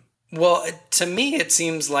 Well, to me, it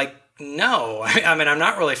seems like no. I mean, I'm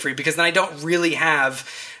not really free because then I don't really have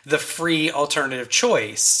the free alternative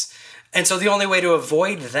choice. And so the only way to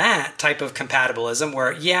avoid that type of compatibilism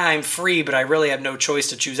where, yeah, I'm free, but I really have no choice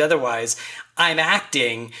to choose otherwise, I'm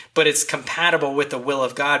acting, but it's compatible with the will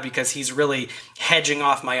of God because he's really hedging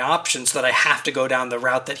off my options so that I have to go down the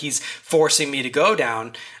route that he's forcing me to go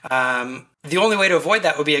down. The only way to avoid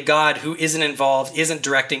that would be a God who isn't involved, isn't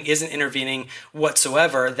directing, isn't intervening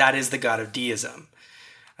whatsoever. That is the God of deism.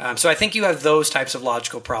 So I think you have those types of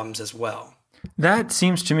logical problems as well. That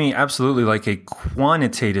seems to me absolutely like a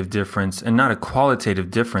quantitative difference and not a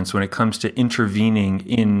qualitative difference when it comes to intervening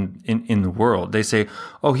in the world. They say,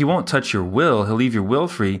 oh, he won't touch your will, he'll leave your will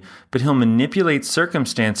free, but he'll manipulate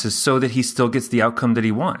circumstances so that he still gets the outcome that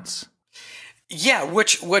he wants. Yeah,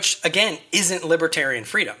 which again, isn't libertarian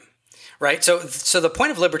freedom, right? So the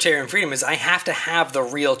point of libertarian freedom is I have to have the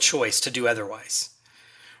real choice to do otherwise.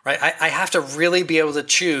 Right, I have to really be able to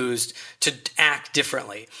choose to act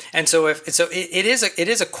differently, and so it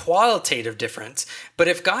is a qualitative difference. But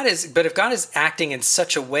if God is acting in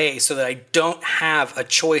such a way so that I don't have a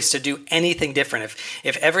choice to do anything different,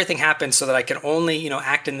 if everything happens so that I can only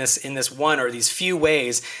act in this one or these few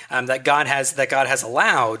ways that God has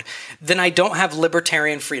allowed, then I don't have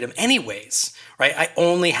libertarian freedom anyways. Right, I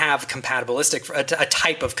only have a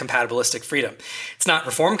type of compatibilistic freedom. It's not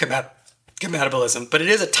reform compatibilism, but it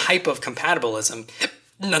is a type of compatibilism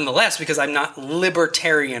nonetheless because I'm not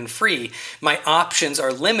libertarian free. My options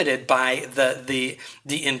are limited by the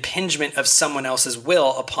impingement of someone else's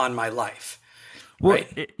will upon my life. Well,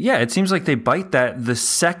 right? It seems like they bite that the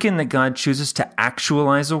second that God chooses to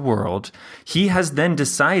actualize a world, he has then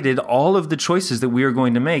decided all of the choices that we are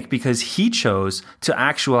going to make because he chose to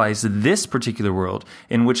actualize this particular world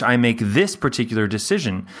in which I make this particular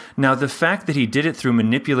decision. Now, the fact that he did it through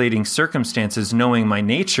manipulating circumstances, knowing my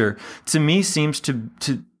nature, to me seems to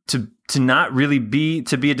not really be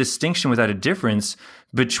a distinction without a difference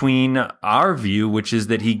between our view, which is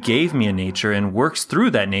that he gave me a nature and works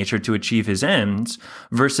through that nature to achieve his ends,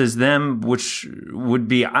 versus them, which would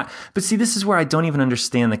be. But see, this is where I don't even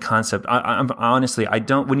understand the concept. Honestly, I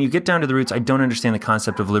don't. When you get down to the roots, I don't understand the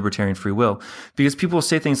concept of libertarian free will because people will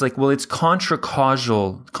say things like, "Well, it's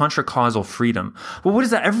contra-causal freedom." Well, what is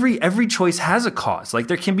that? Every choice has a cause. Like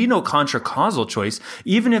there can be no contra-causal choice,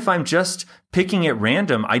 even if I'm just picking at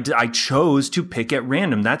random. I chose to pick at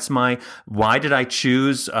random. That's my. Why did I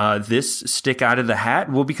choose this stick out of the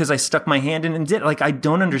hat? Well, because I stuck my hand in and did. Like, I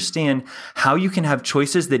don't understand how you can have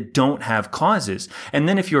choices that don't have causes. And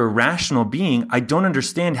then if you're a rational being, I don't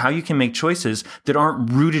understand how you can make choices that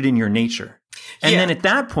aren't rooted in your nature. And Yeah. then at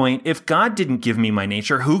that point, if God didn't give me my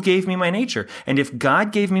nature, who gave me my nature? And if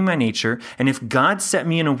God gave me my nature, and if God set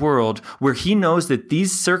me in a world where he knows that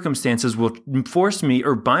these circumstances will force me,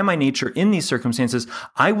 or by my nature in these circumstances,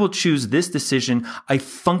 I will choose this decision, I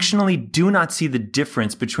functionally do not see the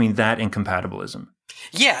difference between that and compatibilism.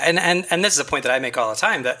 Yeah, and this is a point that I make all the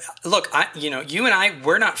time, that, look, you and I,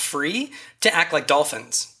 we're not free to act like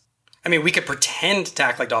dolphins. I mean, we could pretend to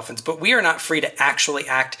act like dolphins, but we are not free to actually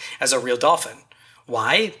act as a real dolphin.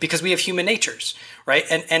 Why? Because we have human natures, right?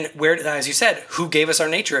 And where, as you said, who gave us our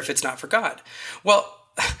nature if it's not for God? Well,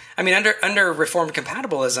 I mean, under Reformed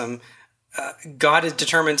compatibilism, God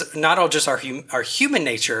determines not all just our human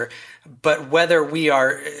nature, but whether we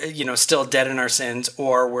are, still dead in our sins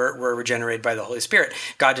or we're regenerated by the Holy Spirit.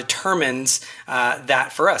 God determines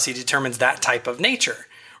that for us. He determines that type of nature.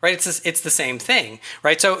 Right, it's the same thing,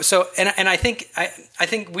 right? So I think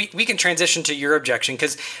we can transition to your objection,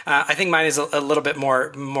 because I think mine is a little bit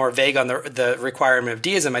more vague on the requirement of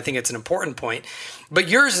deism. I think it's an important point, but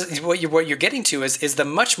yours, what you're getting to is the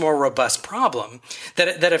much more robust problem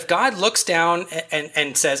that if God looks down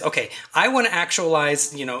and says, okay, I want to actualize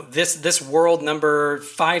this world number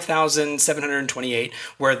 5,728,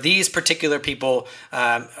 where these particular people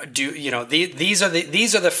do these are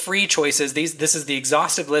the free choices. This is the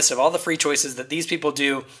exhaustive list of all the free choices that these people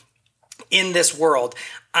do in this world.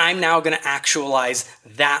 I'm now going to actualize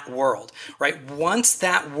that world, right? Once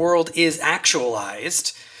that world is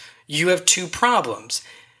actualized, you have two problems.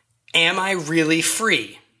 Am I really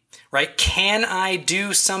free? Right? Can I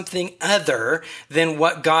do something other than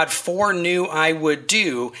what God foreknew I would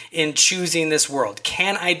do in choosing this world?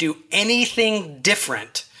 Can I do anything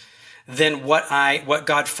different than what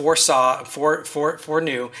God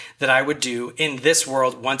foreknew that I would do in this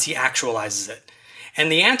world once he actualizes it? And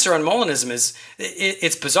the answer on Molinism is,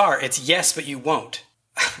 it's bizarre. It's yes, but you won't.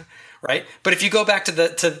 Right? But if you go back to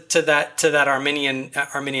that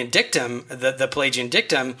Arminian dictum, the Pelagian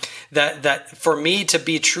dictum, that for me to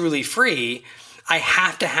be truly free, I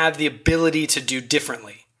have to have the ability to do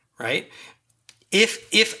differently, right?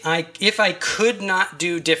 If I could not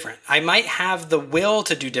do different, I might have the will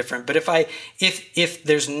to do different, but if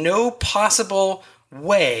there's no possible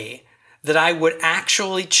way that I would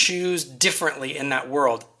actually choose differently in that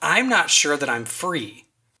world, I'm not sure that I'm free.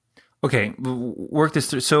 Okay, work this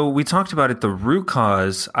through. So we talked about it. The root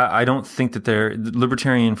cause, I don't think that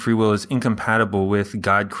libertarian free will is incompatible with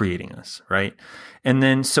God creating us, right? And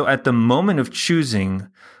then, so at the moment of choosing,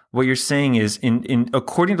 what you're saying is,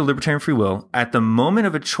 according to libertarian free will, at the moment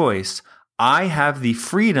of a choice, I have the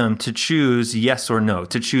freedom to choose yes or no,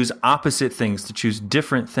 to choose opposite things, to choose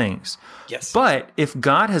different things. Yes. But if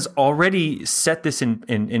God has already set this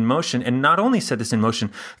in motion, and not only set this in motion,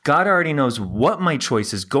 God already knows what my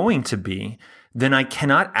choice is going to be, then I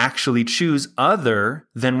cannot actually choose other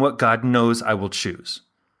than what God knows I will choose.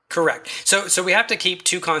 Correct. So we have to keep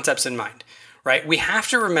two concepts in mind, right? We have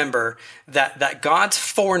to remember that God's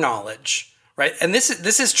foreknowledge, right? And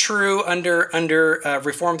this is true under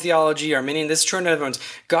Reformed theology, Arminian. This is true under other ones.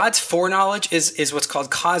 God's foreknowledge is what's called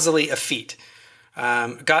causally effete.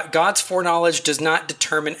 God's foreknowledge does not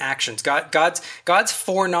determine actions. God's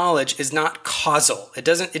foreknowledge is not causal. It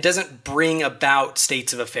doesn't bring about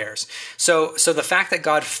states of affairs. So the fact that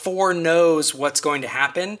God foreknows what's going to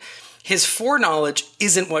happen, his foreknowledge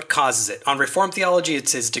isn't what causes it. On Reformed theology,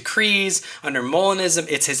 it's his decrees. Under Molinism,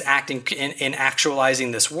 it's his acting in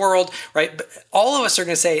actualizing this world, right? But all of us are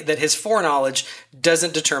going to say that his foreknowledge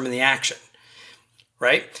doesn't determine the action,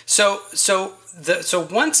 right? So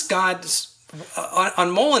once God's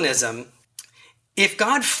on Molinism, if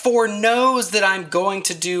God foreknows that I'm going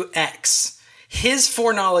to do X, his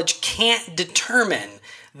foreknowledge can't determine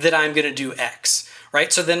that I'm going to do X,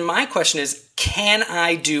 right? So then my question is, can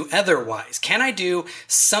I do otherwise? Can I do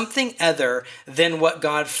something other than what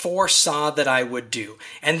God foresaw that I would do?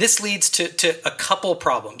 And this leads to a couple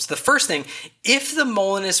problems. The first thing, if the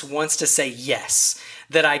Molinist wants to say yes,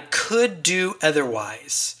 that I could do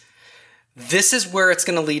otherwise, this is where it's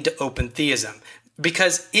going to lead to open theism.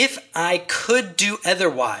 Because if I could do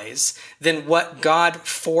otherwise than what God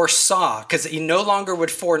foresaw, because he no longer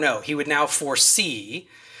would foreknow, he would now foresee,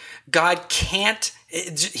 God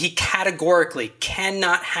he categorically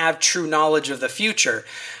cannot have true knowledge of the future,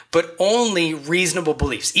 but only reasonable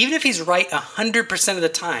beliefs. Even if he's right 100% of the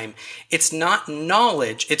time, it's not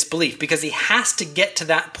knowledge, it's belief, because he has to get to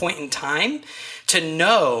that point in time to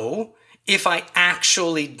know if I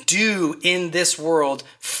actually do in this world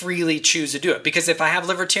freely choose to do it. Because if I have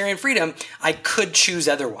libertarian freedom, I could choose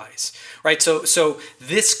otherwise, right? So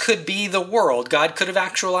this could be the world. God could have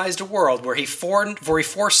actualized a world where he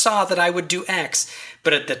foresaw that I would do X,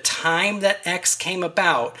 but at the time that X came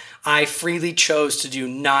about, I freely chose to do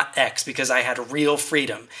not X because I had real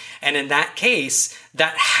freedom. And in that case,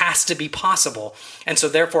 that has to be possible. And so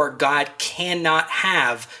therefore, God cannot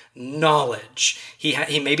have knowledge.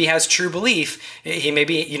 He maybe has true belief. He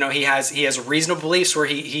maybe, he has reasonable beliefs where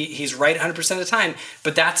he's right 100% of the time,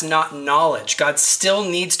 but that's not knowledge. God still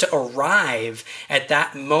needs to arrive at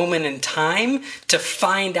that moment in time to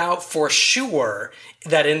find out for sure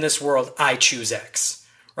that in this world I choose X.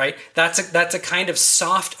 Right? That's a kind of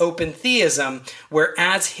soft open theism where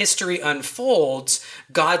as history unfolds,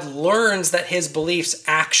 God learns that his beliefs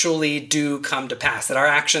actually do come to pass, that our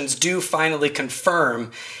actions do finally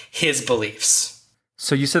confirm his beliefs.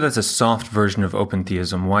 So you said that's a soft version of open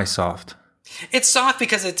theism. Why soft? It's soft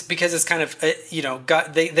because it's kind of,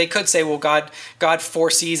 God, they could say, well, God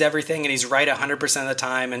foresees everything and he's right 100% of the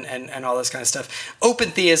time and all this kind of stuff. Open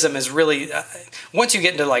theism is really, once you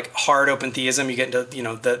get into like hard open theism, you get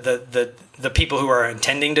into, the people who are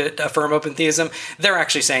intending to affirm open theism, they're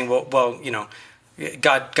actually saying, well,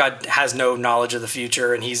 God has no knowledge of the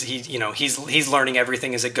future, and he's learning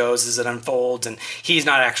everything as it goes, as it unfolds, and he's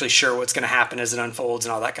not actually sure what's going to happen as it unfolds,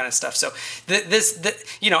 and all that kind of stuff. So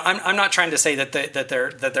I'm not trying to say that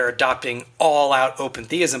they're adopting all out open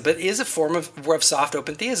theism, but it is a form of soft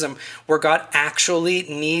open theism where God actually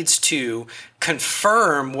needs to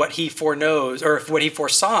confirm what he foreknows or what he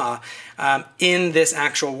foresaw in this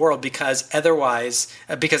actual world, because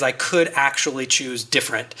I could actually choose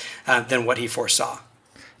different than what he foresaw.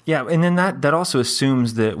 Yeah, and then that also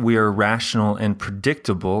assumes that we are rational and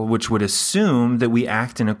predictable, which would assume that we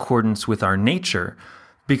act in accordance with our nature.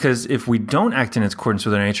 Because if we don't act in accordance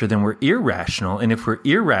with our nature, then we're irrational. And if we're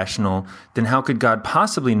irrational, then how could God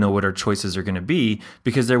possibly know what our choices are going to be?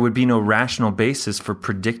 Because there would be no rational basis for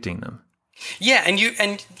predicting them. Yeah,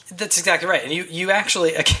 and that's exactly right. And you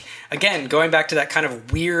actually, again, going back to that kind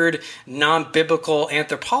of weird non-biblical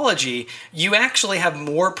anthropology, you actually have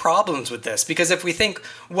more problems with this. Because if we think,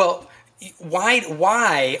 well,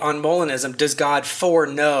 why on Molinism does God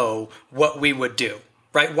foreknow what we would do?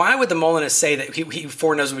 Right? Why would the Molinist say that he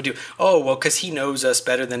foreknows what we do? Oh, well, because he knows us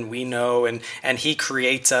better than we know, and he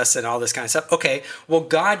creates us and all this kind of stuff. Okay, well,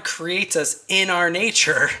 God creates us in our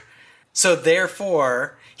nature, so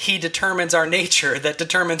therefore he determines our nature that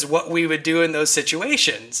determines what we would do in those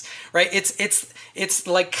situations, right? It's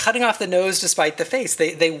like cutting off the nose to spite the face.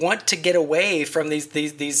 They want to get away from these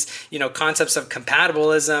concepts of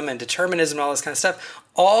compatibilism and determinism and all this kind of stuff.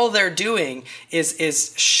 All they're doing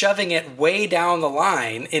is shoving it way down the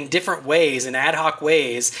line in different ways, in ad hoc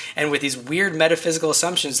ways, and with these weird metaphysical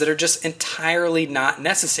assumptions that are just entirely not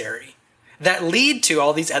necessary, that lead to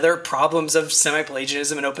all these other problems of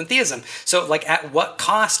semi-Pelagianism and open theism. So, like, at what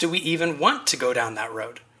cost do we even want to go down that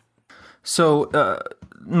road? So,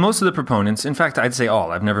 most of the proponents, in fact, I'd say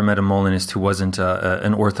all. I've never met a Molinist who wasn't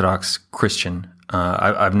an Orthodox Christian.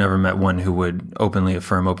 I've never met one who would openly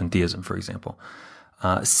affirm open theism, for example.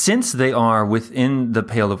 Since they are within the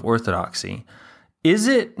pale of orthodoxy, is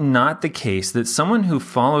it not the case that someone who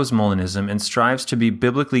follows Molinism and strives to be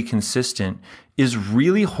biblically consistent is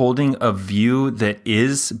really holding a view that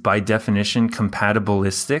is, by definition,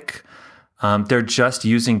 compatibilistic? They're just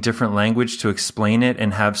using different language to explain it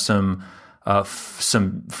and have some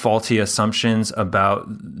faulty assumptions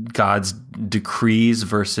about God's decrees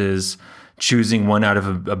versus choosing one out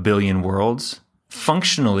of a billion worlds.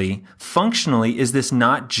 Functionally, is this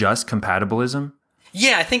not just compatibilism?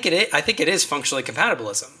 Yeah, I think it is functionally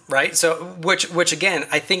compatibilism, right? So, which again,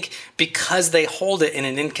 I think because they hold it in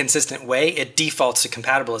an inconsistent way, it defaults to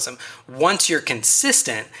compatibilism. Once you're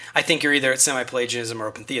consistent, I think you're either at semi-Pelagianism or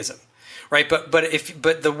open theism, right? But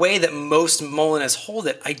the way that most Molinists hold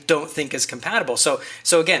it, I don't think is compatible. So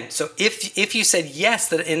if you said yes,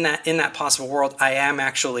 that in that possible world I am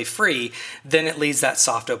actually free, then it leaves that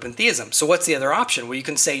soft open theism. So what's the other option? Well, you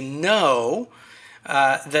can say no.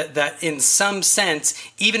 That in some sense,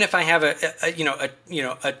 even if I have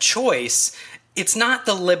a choice, it's not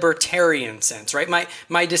the libertarian sense, right?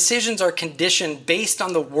 My decisions are conditioned based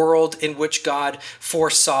on the world in which God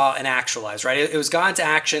foresaw and actualized, right? It was God's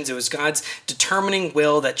actions, it was God's determining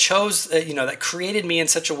will that chose, that created me in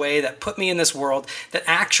such a way that put me in this world, that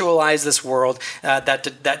actualized this world,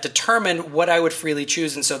 that determined what I would freely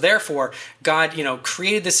choose. And so therefore, God,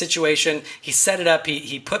 created this situation, he set it up,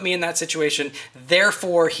 he put me in that situation,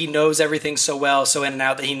 therefore he knows everything so well, so in and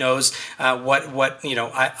out, that he knows what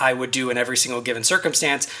I would do in every single single given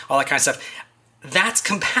circumstance, all that kind of stuff. That's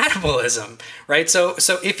compatibilism, right? So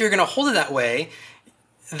if you're going to hold it that way,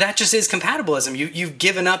 that just is compatibilism. You've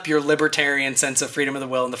given up your libertarian sense of freedom of the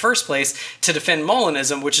will in the first place to defend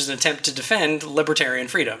Molinism, which is an attempt to defend libertarian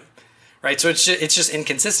freedom, right? So it's just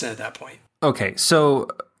inconsistent at that point. Okay, so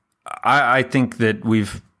I think that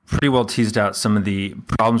we've pretty well teased out some of the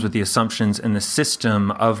problems with the assumptions and the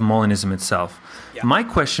system of Molinism itself. Yeah. My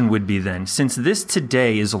question would be then, since this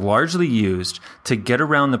today is largely used to get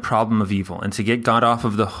around the problem of evil and to get God off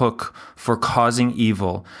of the hook for causing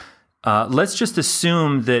evil, let's just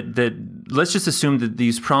assume that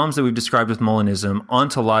these problems that we've described with Molinism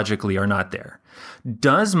ontologically are not there.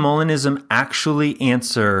 Does Molinism actually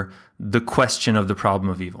answer the question of the problem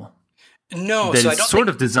of evil? No, so it's sort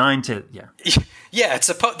of designed to, yeah. Yeah, it's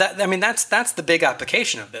that's the big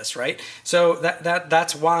application of this, right? So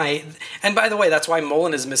that's why, and by the way, that's why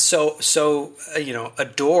Molinism is so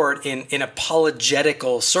adored in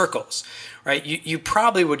apologetical circles, right? You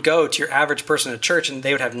probably would go to your average person at church and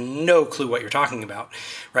they would have no clue what you're talking about,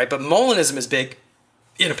 right? But Molinism is big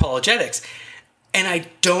in apologetics, and I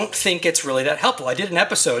don't think it's really that helpful. I did an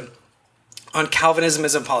episode on Calvinism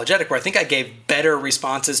as apologetic, where I think I gave better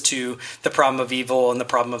responses to the problem of evil and the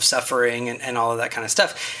problem of suffering and all of that kind of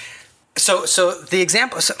stuff. So the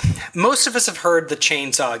example, most of us have heard the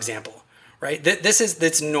chainsaw example, right?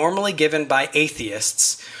 That's normally given by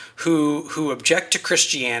atheists who object to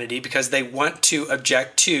Christianity because they want to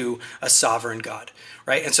object to a sovereign God,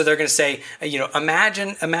 right? And so they're going to say,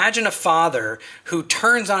 imagine a father who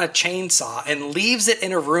turns on a chainsaw and leaves it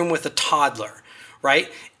in a room with a toddler,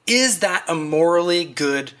 right? Is that a morally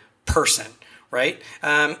good person, right?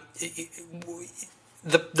 The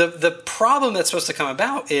problem that's supposed to come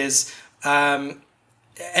about is, and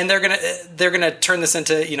they're gonna turn this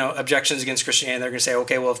into objections against Christianity. They're gonna say,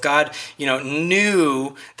 okay, well, if God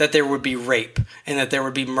knew that there would be rape and that there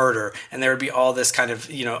would be murder and there would be all this kind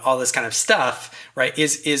of stuff, right?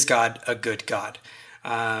 Is God a good God?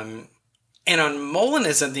 And on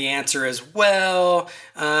Molinism, the answer is, well,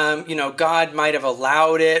 God might have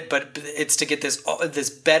allowed it, but it's to get this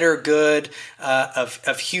better good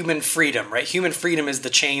of human freedom, right? Human freedom is the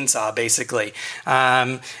chainsaw, basically.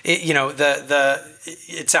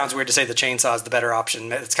 It sounds weird to say the chainsaw is the better option.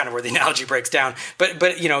 That's kind of where the analogy breaks down. But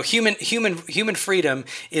human freedom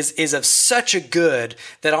is of such a good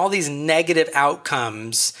that all these negative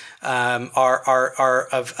outcomes are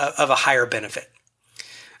of a higher benefit.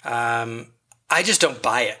 I just don't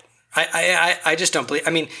buy it. I just don't believe. I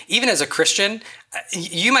mean, even as a Christian,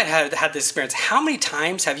 you might have had this experience. How many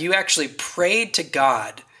times have you actually prayed to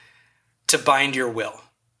God to bind your will,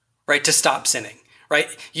 right? To stop sinning, right?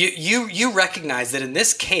 You recognize that in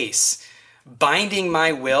this case, binding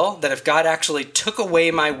my will, that if God actually took away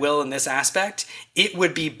my will in this aspect, it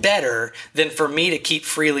would be better than for me to keep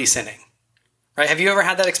freely sinning, right? Have you ever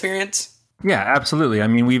had that experience? Yeah, absolutely. I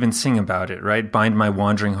mean, we even sing about it, right? Bind my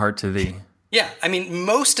wandering heart to thee. Yeah, I mean,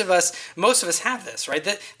 most of us have this, right?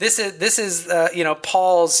 This is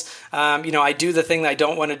Paul's. I do the thing that I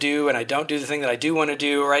don't want to do, and I don't do the thing that I do want to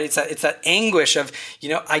do, right? It's that anguish of,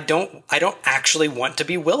 I don't actually want to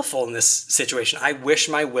be willful in this situation. I wish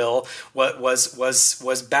my will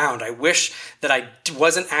was bound. I wish that I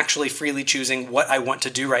wasn't actually freely choosing what I want to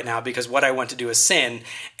do right now, because what I want to do is sin,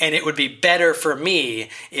 and it would be better for me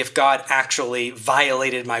if God actually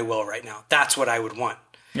violated my will right now. That's what I would want.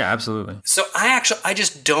 Yeah, absolutely. So I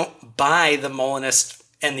just don't buy the Molinist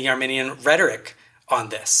and the Arminian rhetoric on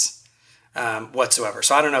this whatsoever.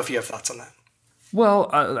 So I don't know if you have thoughts on that. Well,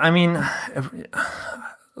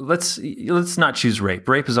 let's not choose rape.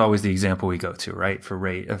 Rape is always the example we go to, right?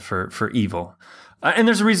 For evil. And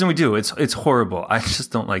there's a reason we do. It's horrible. I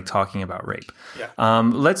just don't like talking about rape. Yeah.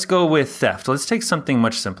 Let's go with theft. Let's take something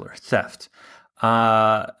much simpler. Theft.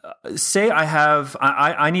 Say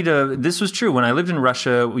this was true when I lived in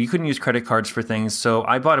Russia. We couldn't use credit cards for things. So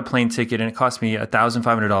I bought a plane ticket and it cost me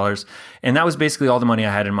 $1,500. And that was basically all the money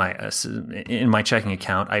I had in my checking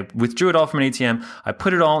account. I withdrew it all from an ATM. I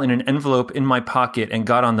put it all in an envelope in my pocket and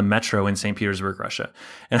got on the metro in St. Petersburg, Russia.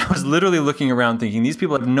 And I was literally looking around thinking, these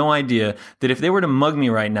people have no idea that if they were to mug me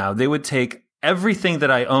right now, they would take everything that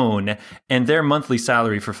I own and their monthly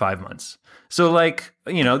salary for 5 months. So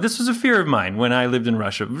this was a fear of mine when I lived in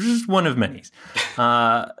Russia, which is one of many.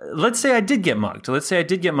 Let's say I did get mugged. Let's say I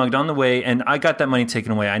did get mugged on the way and I got that money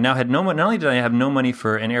taken away. I now had no money. Not only did I have no money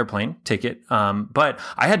for an airplane ticket, but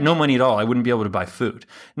I had no money at all. I wouldn't be able to buy food.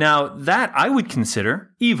 Now that I would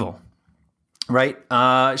consider evil, right?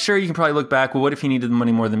 Sure, you can probably look back. Well, what if he needed the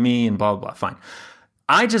money more than me and blah, blah, blah. Fine.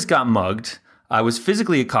 I just got mugged. I was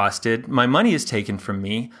physically accosted. My money is taken from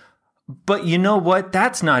me. But you know what?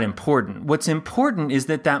 That's not important. What's important is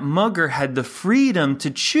that mugger had the freedom to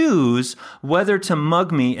choose whether to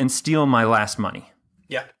mug me and steal my last money.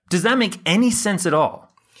 Yeah. Does that make any sense at all?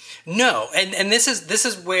 No, and this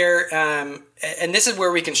is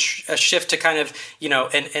where we can shift to kind of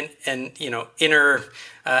inner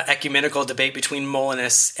ecumenical debate between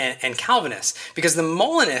Molinists and Calvinists, because the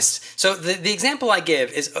Molinists. So the example I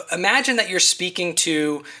give is, imagine that you're speaking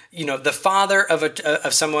to the father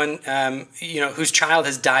of someone whose child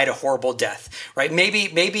has died a horrible death, right?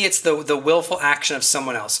 Maybe it's the willful action of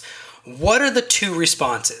someone else. What are the two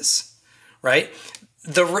responses, right?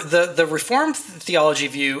 The Reformed theology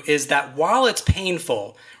view is that while it's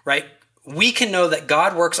painful, right, we can know that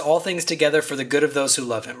God works all things together for the good of those who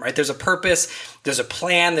love him, right? There's a purpose, there's a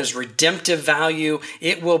plan, there's redemptive value.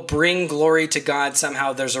 It will bring glory to God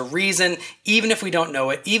somehow. There's a reason, even if we don't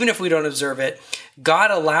know it, even if we don't observe it.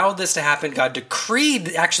 God allowed this to happen. God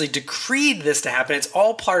actually decreed this to happen. It's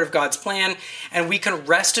all part of God's plan, and we can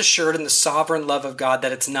rest assured in the sovereign love of God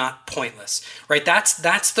that it's not pointless, right?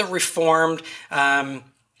 That's the Reformed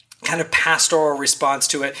kind of pastoral response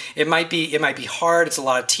to it. It might be hard. It's a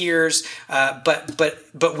lot of tears,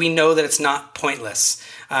 but we know that it's not pointless,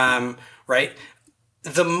 right?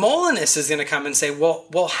 The Molinist is going to come and say,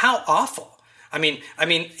 well, how awful. I mean,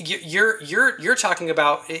 you're talking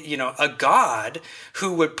about a God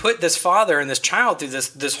who would put this father and this child through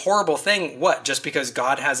this horrible thing. What? Just because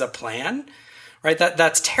God has a plan? Right?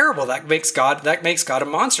 That's terrible. That makes God a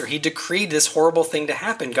monster. He decreed this horrible thing to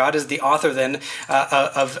happen. God is the author then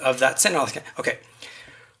of that sin. Okay.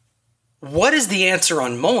 What is the answer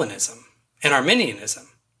on Molinism and Arminianism?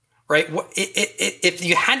 Right? If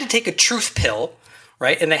you had to take a truth pill,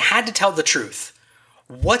 right, and they had to tell the truth,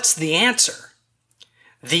 what's the answer?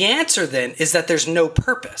 The answer then is that there's no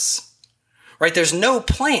purpose, right? There's no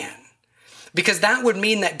plan. Because that would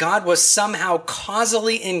mean that God was somehow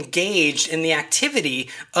causally engaged in the activity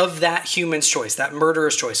of that human's choice, that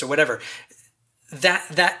murderer's choice, or whatever.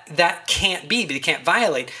 That can't be. They can't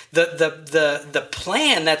violate the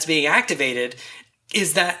plan that's being activated.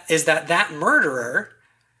 Is that murderer,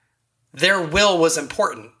 their will was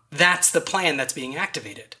important. That's the plan that's being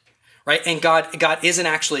activated, right? And God isn't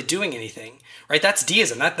actually doing anything. Right? That's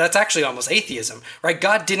deism. That's actually almost atheism, right?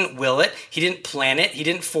 God didn't will it. He didn't plan it. He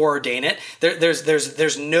didn't foreordain it.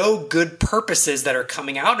 There's no good purposes that are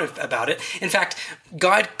coming out about it. In fact,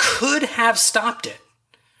 God could have stopped it,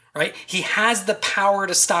 right? He has the power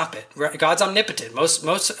to stop it. Right? God's omnipotent.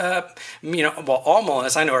 All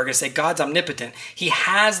Molinists I know are going to say God's omnipotent. He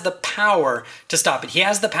has the power to stop it. He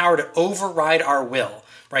has the power to override our will,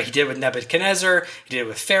 right? He did it with Nebuchadnezzar. He did it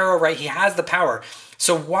with Pharaoh, right? He has the power.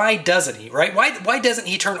 So why doesn't he, right? Why doesn't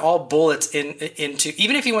he turn all bullets into,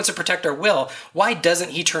 even if he wants to protect our will, why doesn't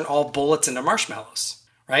he turn all bullets into marshmallows,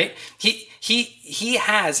 right? He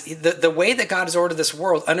has, the way that God has ordered this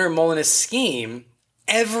world under a Molinist scheme,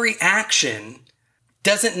 every action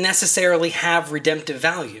doesn't necessarily have redemptive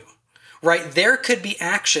value, right? There could be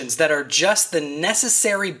actions that are just the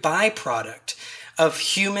necessary byproduct of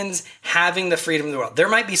humans having the freedom of the world. There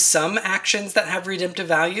might be some actions that have redemptive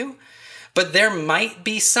value, but there might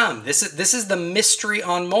be some. This is the mystery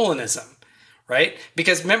on Molinism, right?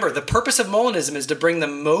 Because remember, the purpose of Molinism is to bring the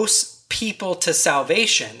most people to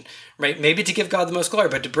salvation, right? Maybe to give God the most glory,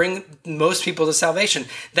 but to bring most people to salvation.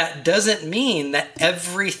 That doesn't mean that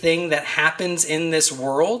everything that happens in this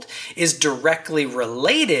world is directly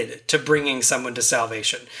related to bringing someone to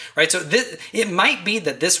salvation, right? So it might be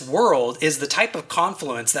that this world is the type of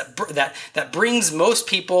confluence that brings most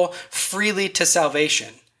people freely to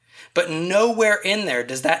salvation. But nowhere in there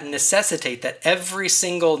does that necessitate that every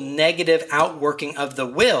single negative outworking of the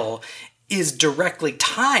will is directly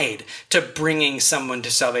tied to bringing someone to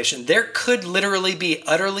salvation. There could literally be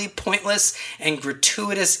utterly pointless and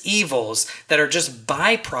gratuitous evils that are just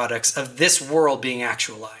byproducts of this world being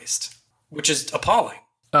actualized, which is appalling.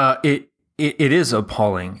 It is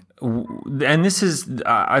appalling. And this is,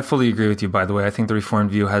 I fully agree with you, by the way. I think the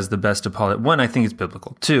Reformed view has the best One, I think it's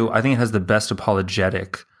biblical. Two, I think it has the best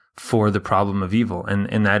apologetic for the problem of evil.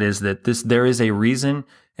 And that is that there is a reason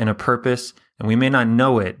and a purpose, and we may not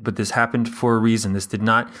know it, but this happened for a reason.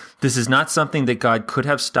 This is not something that God could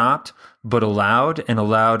have stopped, but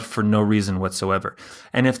allowed for no reason whatsoever.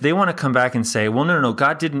 And if they want to come back and say, well, no,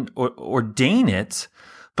 God didn't ordain it,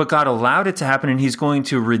 but God allowed it to happen, and he's going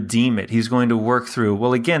to redeem it. He's going to work through.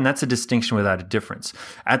 Well, again, that's a distinction without a difference.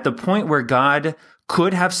 At the point where God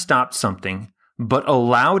could have stopped something, but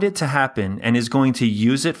allowed it to happen and is going to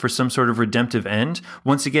use it for some sort of redemptive end,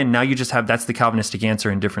 once again, now you just have, that's the Calvinistic answer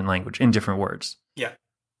in different language, in different words. Yeah.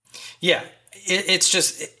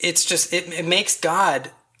 It makes God,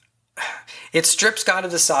 it strips God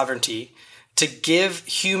of the sovereignty to give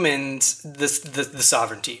humans the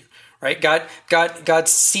sovereignty, right? God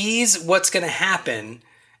sees what's going to happen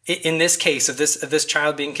in this case of this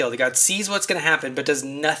child being killed. God sees what's going to happen, but does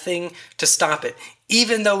nothing to stop it,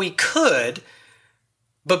 even though he could.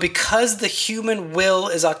 But because the human will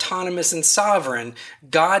is autonomous and sovereign,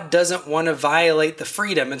 God doesn't want to violate the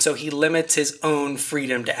freedom, and so he limits his own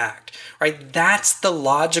freedom to act, right? That's the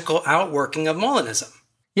logical outworking of Molinism.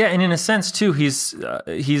 Yeah, and in a sense, too, he's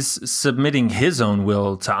submitting his own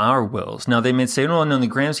will to our wills. Now, they may say, no, on the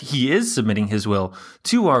grounds, he is submitting his will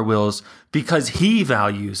to our wills because he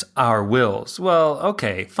values our wills. Well,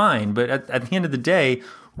 okay, fine, but at the end of the day,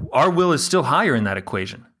 our will is still higher in that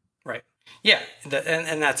equation. Right. Yeah,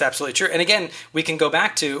 and that's absolutely true. And again, we can go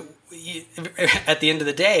back to, at the end of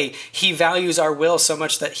the day, he values our will so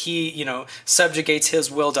much that he, subjugates his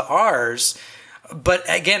will to ours. But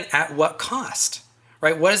again, at what cost?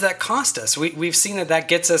 Right? What does that cost us? We've seen that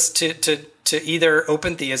gets us to either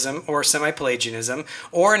open theism or semi-Pelagianism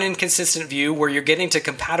or an inconsistent view where you're getting to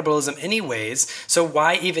compatibilism anyways. So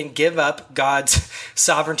why even give up God's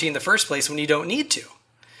sovereignty in the first place when you don't need to?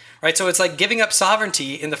 Right? So it's like giving up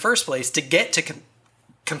sovereignty in the first place to get to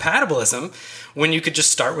compatibilism when you could just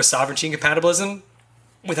start with sovereignty and compatibilism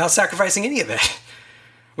without sacrificing any of it,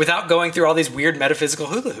 without going through all these weird metaphysical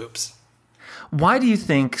hula hoops. Why do you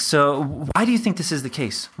think this is the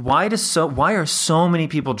case? Why are so many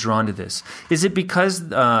people drawn to this? Is it because,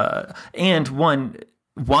 and one,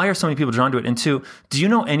 why are so many people drawn to it? And two, do you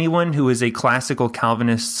know anyone who is a classical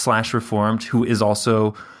Calvinist / Reformed who is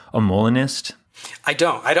also a Molinist? I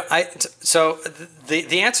don't. So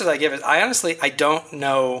the answer that I give is I don't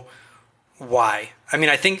know why. I mean,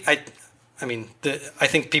 I think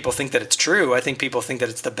people think that it's true. I think people think that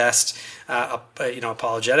it's the best,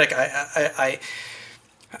 apologetic. I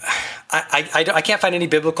can't find any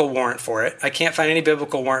biblical warrant for it. I can't find any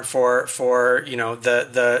biblical warrant for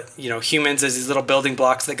the humans as these little building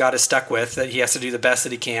blocks that God is stuck with, that he has to do the best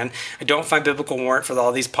that he can. I don't find biblical warrant for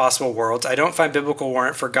all these possible worlds. I don't find biblical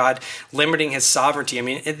warrant for God limiting his sovereignty. I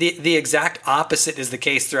mean, the exact opposite is the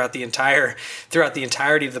case throughout the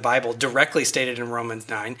entirety of the Bible, directly stated in Romans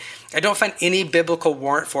 9. I don't find any biblical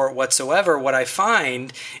warrant for it whatsoever. What I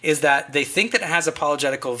find is that they think that it has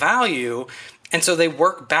apologetical value, and so they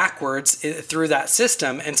work backwards through that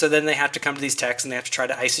system. And so then they have to come to these texts and they have to try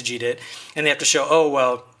to eisegete it. And they have to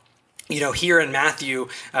show, here in Matthew,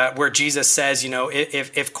 where Jesus says,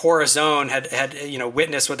 if Corazon had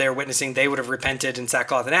witnessed what they were witnessing, they would have repented in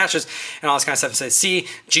sackcloth and ashes and all this kind of stuff. And says, see,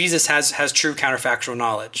 Jesus has true counterfactual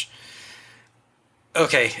knowledge.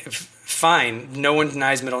 Okay, fine. No one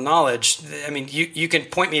denies middle knowledge. I mean, you can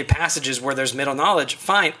point me at passages where there's middle knowledge.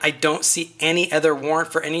 Fine. I don't see any other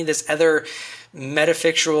warrant for any of this other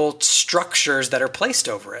metafictional structures that are placed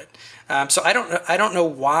over it. So I don't know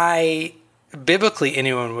why biblically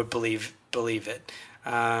anyone would believe it.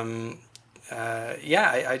 I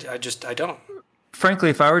don't. Frankly,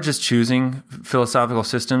 if I were just choosing philosophical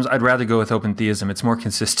systems, I'd rather go with open theism. It's more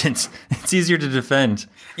consistent. It's easier to defend.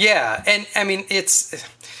 Yeah, and I mean it's.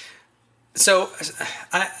 So,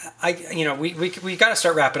 we got to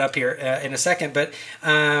start wrapping up here in a second, but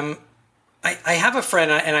I have a friend,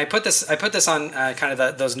 and I put this on kind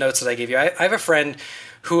of those notes that I gave you. I have a friend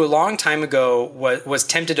who a long time ago was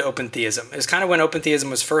tempted to open theism. It was kind of when open theism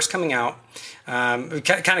was first coming out, kind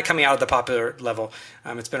of coming out at the popular level.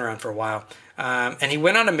 It's been around for a while, and he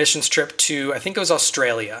went on a missions trip to, I think it was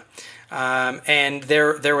Australia. And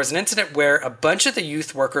there was an incident where a bunch of the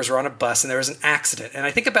youth workers were on a bus and there was an accident. And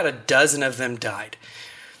I think about a dozen of them died,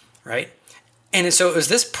 right? And so it was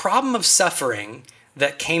this problem of suffering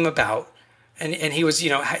that came about. And he was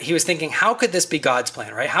thinking, how could this be God's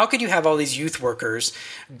plan, right? How could you have all these youth workers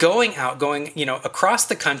going across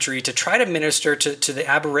the country to try to minister to the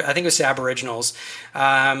Aboriginals,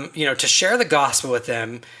 to share the gospel with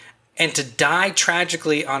them and to die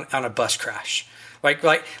tragically on a bus crash?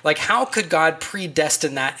 Like how could God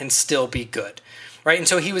predestine that and still be good, right? And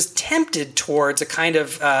so he was tempted towards a kind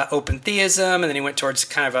of open theism, and then he went towards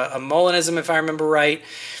kind of a Molinism, if I remember right.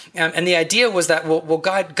 And the idea was that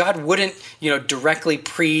God wouldn't directly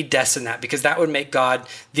predestine that, because that would make God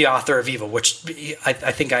the author of evil, which I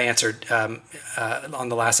think I answered on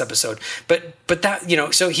the last episode. But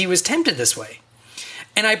that so he was tempted this way,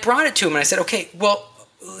 and I brought it to him and I said, okay, well,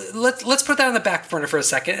 let's put that on the back burner for a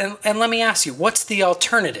second, and let me ask you, what's the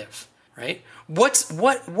alternative, right? What's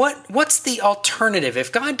the alternative?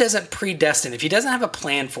 If God doesn't predestine, if he doesn't have a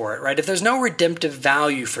plan for it, right? If there's no redemptive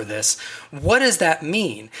value for this, what does that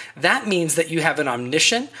mean? That means that you have an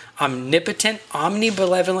omniscient, omnipotent,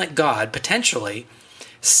 omnibenevolent God, potentially,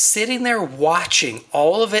 sitting there watching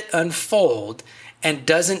all of it unfold and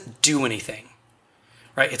doesn't do anything,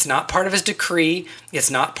 right? It's not part of his decree.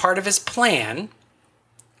 It's not part of his plan.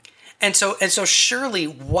 And so surely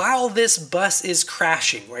while this bus is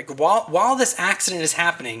crashing, right, while this accident is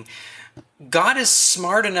happening, God is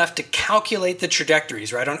smart enough to calculate the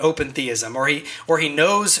trajectories, right, on open theism, or he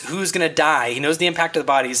knows who's going to die. He knows the impact of the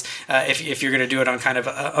bodies. If you're going to do it on kind of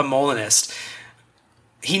a Molinist,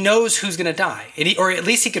 he knows who's going to die, or at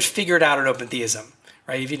least he could figure it out on open theism,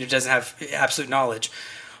 right? Even if he doesn't have absolute knowledge.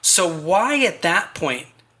 So why at that point,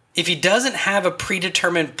 if he doesn't have a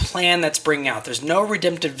predetermined plan that's bringing out, there's no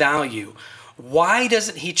redemptive value, why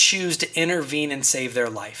doesn't he choose to intervene and save their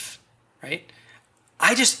life, right?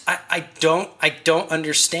 I don't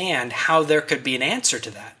understand how there could be an answer to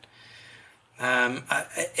that.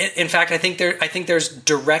 In fact, I think there's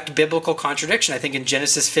direct biblical contradiction. I think in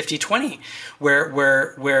Genesis 50:20, where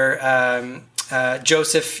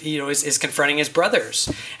Joseph, is confronting his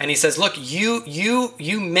brothers, and he says, "Look,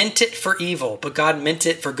 you meant it for evil, but God meant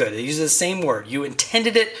it for good." He uses the same word. You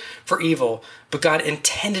intended it for evil, but God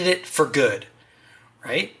intended it for good,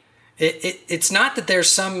 right? It's not that there's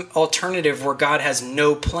some alternative where God has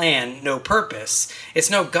no plan, no purpose. It's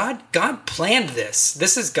no, God planned this.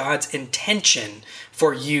 This is God's intention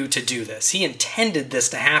for you to do this. He intended this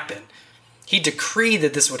to happen. He decreed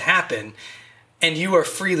that this would happen, and you are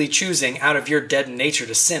freely choosing out of your dead nature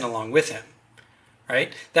to sin along with him.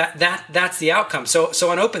 Right? That's the outcome. So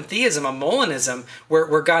on open theism, on Molinism,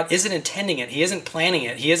 where God isn't intending it, he isn't planning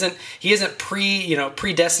it, he isn't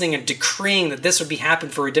predestining and decreeing that this would be happen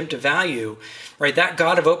for redemptive value, right? That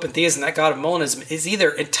God of open theism, that God of Molinism is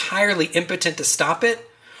either entirely impotent to stop it,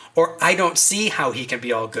 or I don't see how he can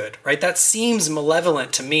be all good, right? That seems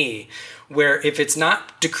malevolent to me, where if it's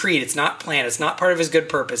not decreed, it's not planned, it's not part of his good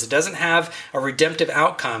purpose, it doesn't have a redemptive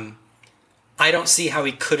outcome, I don't see how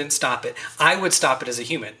he couldn't stop it. I would stop it as a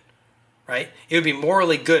human, right? It would be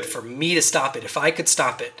morally good for me to stop it. If I could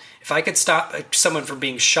stop it, if I could stop someone from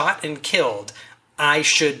being shot and killed, I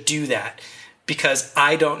should do that because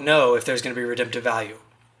I don't know if there's going to be redemptive value,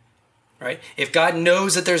 right? If God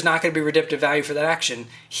knows that there's not going to be redemptive value for that action,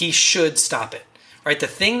 he should stop it, right? The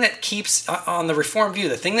thing that keeps, on the Reformed view,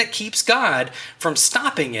 the thing that keeps God from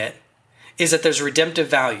stopping it is that there's redemptive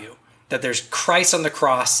value. That there's Christ on the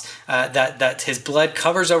cross, that his blood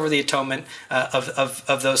covers over the atonement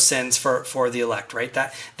of those sins for the elect, right?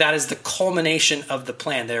 That is the culmination of the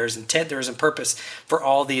plan. There is intent, there is a purpose for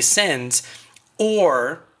all these sins,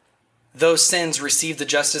 or those sins receive the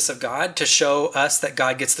justice of God to show us that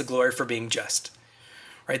God gets the glory for being just,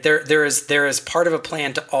 right? There is part of a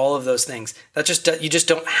plan to all of those things. You just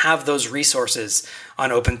don't have those resources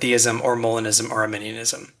on open theism or Molinism or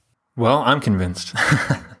Arminianism. Well, I'm convinced.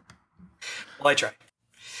 Well, I try.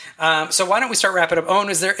 So why don't we start wrapping up?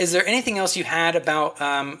 Owen, is there anything else you had about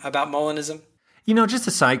Molinism? Just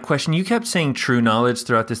a side question. You kept saying true knowledge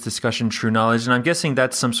throughout this discussion, true knowledge, and I'm guessing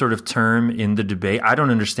that's some sort of term in the debate. I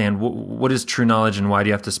don't understand. What is true knowledge, and why do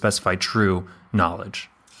you have to specify true knowledge?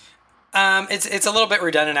 It's a little bit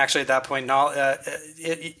redundant, actually, at that point.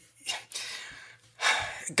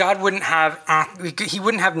 God wouldn't have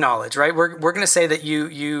knowledge, right? We're going to say that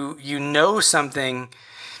you know something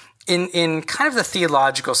in kind of the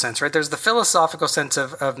theological sense, right? There's the philosophical sense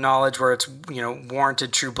of knowledge where it's,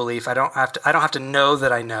 warranted true belief. I don't have to know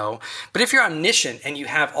that I know. But if you're omniscient and you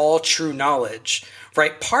have all true knowledge,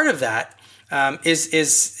 right? Part of that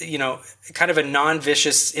is kind of a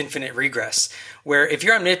non-vicious infinite regress, where if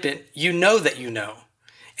you're omnipotent, you know that you know.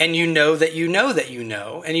 And you know that you know that you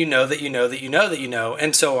know, and you know that you know that you know that you know,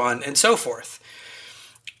 and so on and so forth.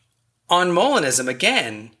 On Molinism,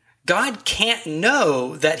 again, God can't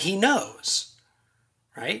know that he knows,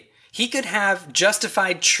 right? He could have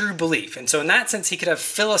justified true belief. And so in that sense, he could have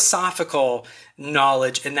philosophical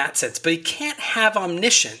knowledge in that sense. But he can't have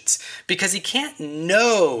omniscience because he can't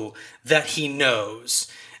know that he knows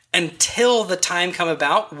until the time come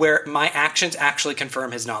about where my actions actually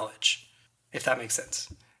confirm his knowledge, if that makes sense.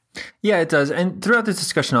 Yeah, it does. And throughout this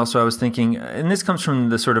discussion also, I was thinking, and this comes from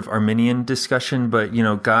the sort of Arminian discussion, but,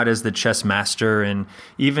 God is the chess master, and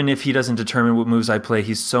even if he doesn't determine what moves I play,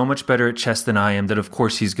 he's so much better at chess than I am that of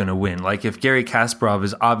course he's going to win. Like if Garry Kasparov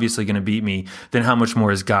is obviously going to beat me, then how much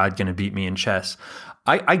more is God going to beat me in chess?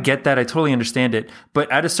 I get that. I totally understand it.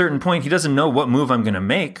 But at a certain point, he doesn't know what move I'm going to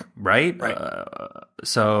make, right? Right.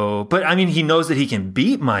 But he knows that he can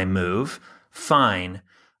beat my move. Fine.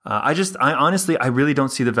 I honestly, I really don't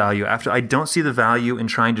see the value. I don't see the value in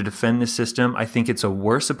trying to defend this system. I think it's a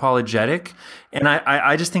worse apologetic. And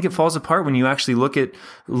I just think it falls apart when you actually look at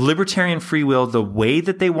libertarian free will, the way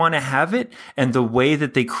that they want to have it and the way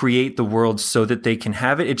that they create the world so that they can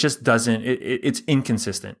have it. It just doesn't, it's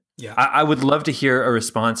inconsistent. Yeah. I would love to hear a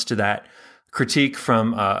response to that critique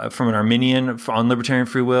from an Arminian on libertarian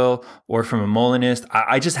free will or from a Molinist.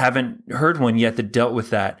 I just haven't heard one yet that dealt with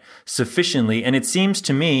that sufficiently. And it seems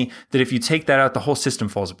to me that if you take that out, the whole system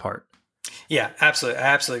falls apart. Yeah, absolutely. I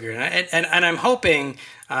absolutely agree. And I'm hoping,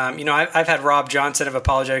 I've had Rob Johnson of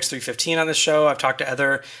Apologetics 315 on the show. I've talked to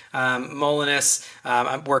other Molinists.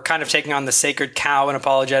 We're kind of taking on the sacred cow in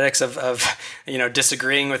apologetics of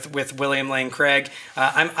disagreeing with William Lane Craig.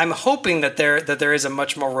 I'm hoping that there is a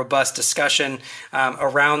much more robust discussion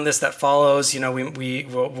around this that follows.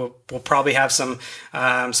 We'll probably have some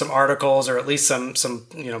articles or at least some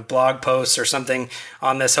blog posts or something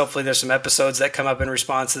on this. Hopefully, there's some episodes that come up in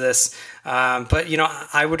response to this. But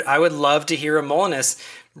I would love to hear a Molinist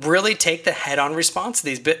really take the head-on response to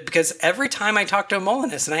these, because every time I talk to a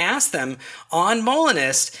Molinist and I ask them on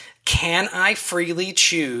Molinist, can I freely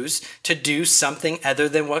choose to do something other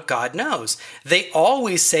than what God knows? They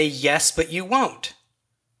always say yes, but you won't.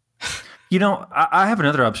 I have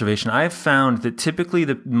another observation. I have found that typically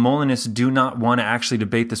the Molinists do not want to actually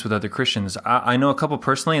debate this with other Christians. I know a couple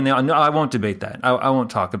personally, and they all, no, I won't debate that. I won't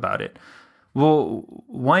talk about it. Well,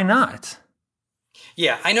 why not?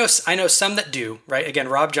 Yeah, I know some that do, right? Again,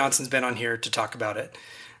 Rob Johnson's been on here to talk about it.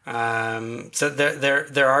 So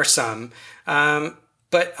there are some,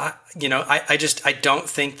 but I don't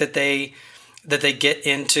think that they get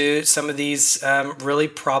into some of these really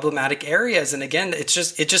problematic areas. And again, it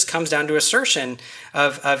just comes down to assertion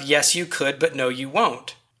of yes, you could, but no, you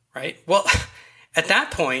won't, right? Well, at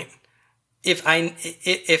that point,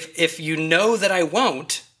 if you know that I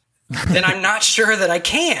won't, then I'm not sure that I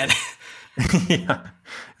can.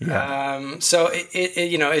 Yeah. So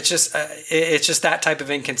it's just that type of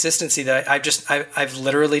inconsistency that I've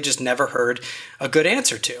literally just never heard a good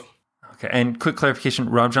answer to. Okay. And quick clarification,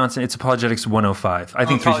 Rob Johnson, it's Apologetics 105. I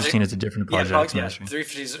think 315 is a different apologetics ministry.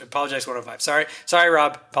 315 is Apologetics 105. Sorry,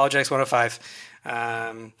 Rob. Apologetics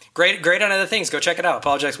 105. Great on other things. Go check it out.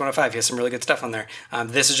 Apologetics 105. He has some really good stuff on there.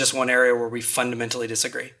 This is just one area where we fundamentally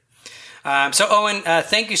disagree. So Owen,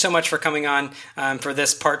 thank you so much for coming on for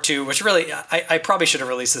this part 2, which really, I probably should have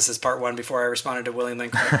released this as part 1 before I responded to William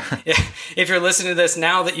Lane Craig. If you're listening to this,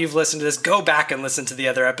 now that you've listened to this, go back and listen to the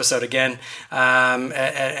other episode again,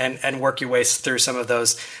 and work your way through some of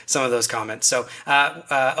those comments. So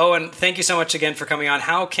Owen, thank you so much again for coming on.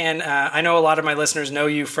 How can, I know a lot of my listeners know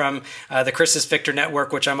you from the Christus Victor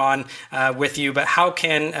Network, which I'm on with you, but how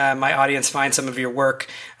can my audience find some of your work,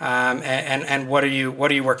 and what are you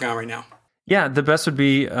working on right now? Yeah, the best would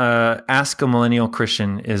be Ask a Millennial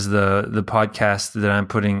Christian is the podcast that I'm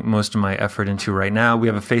putting most of my effort into right now. We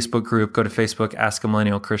have a Facebook group. Go to Facebook, Ask a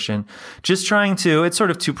Millennial Christian. Just trying to, it's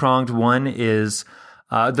sort of two-pronged. One is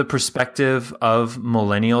the perspective of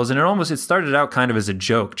millennials. And it started out kind of as a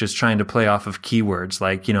joke, just trying to play off of keywords.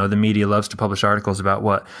 Like, the media loves to publish articles about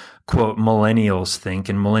what, quote, millennials think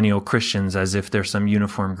and millennial Christians as if they're some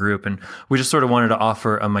uniform group. And we just sort of wanted to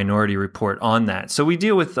offer a minority report on that. So we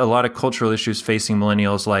deal with a lot of cultural issues facing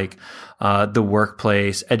millennials, like the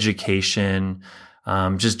workplace, education,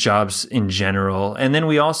 just jobs in general. And then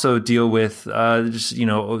we also deal with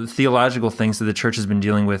theological things that the church has been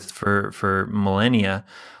dealing with for millennia,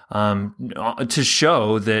 to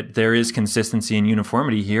show that there is consistency and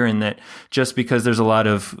uniformity here, and that just because there's a lot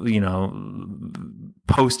of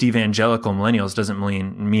post-evangelical millennials doesn't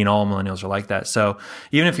mean all millennials are like that. So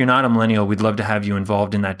even if you're not a millennial, we'd love to have you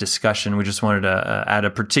involved in that discussion. We just wanted to add a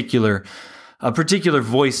particular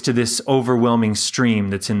voice to this overwhelming stream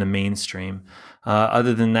that's in the mainstream.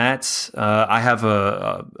 Other than that, I have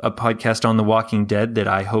a podcast on The Walking Dead that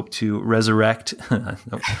I hope to resurrect,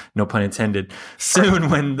 no pun intended, soon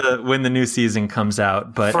when the new season comes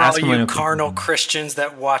out. But for all you carnal Christians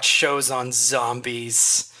that watch shows on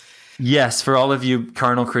zombies. Yes, for all of you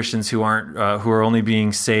carnal Christians who are only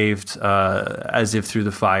being saved as if through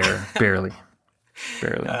the fire, barely.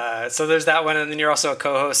 So there's that one, and then you're also a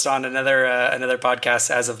co-host on another podcast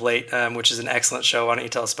as of late, which is an excellent show. Why don't you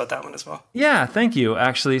tell us about that one as well? Yeah, thank you.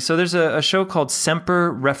 Actually, so there's a show called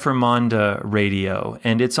Semper Reformanda Radio,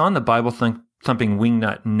 and it's on the Bible Thumping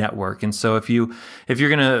Wingnut Network. And so if you're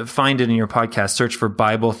going to find it in your podcast, search for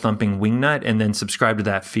Bible Thumping Wingnut and then subscribe to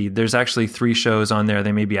that feed. There's actually 3 shows on there.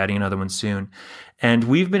 They may be adding another one soon. And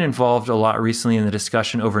we've been involved a lot recently in the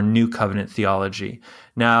discussion over New Covenant theology.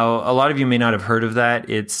 Now, a lot of you may not have heard of that.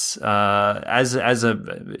 It's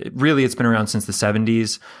really it's been around since the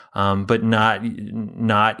 70s, but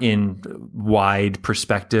not in wide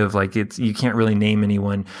perspective. Like you can't really name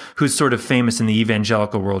anyone who's sort of famous in the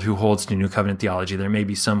evangelical world who holds to New Covenant theology. There may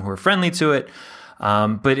be some who are friendly to it.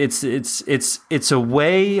 But it's a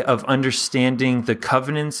way of understanding the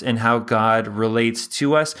covenants and how God relates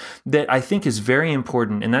to us that I think is very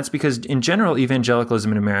important. And that's because in general,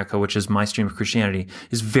 evangelicalism in America, which is my stream of Christianity,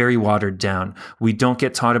 is very watered down. We don't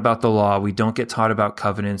get taught about the law. We don't get taught about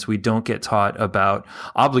covenants. We don't get taught about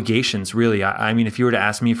obligations, really. I mean, if you were to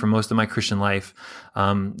ask me for most of my Christian life,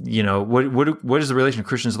 what is the relation of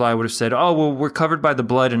Christians to law? I would have said, oh, well, we're covered by the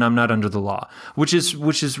blood and I'm not under the law, which is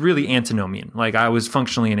really antinomian. Like I was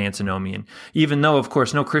functionally an antinomian, even though, of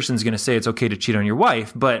course, no Christian's going to say it's okay to cheat on your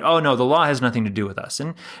wife, but, oh no, the law has nothing to do with us.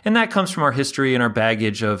 And that comes from our history and our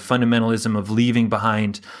baggage of fundamentalism, of leaving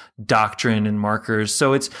behind doctrine and markers.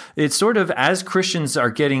 So it's sort of, as Christians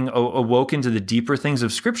are getting awoken to the deeper things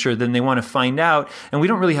of Scripture, then they want to find out, and we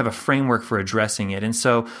don't really have a framework for addressing it. And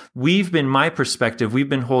so my perspective, we've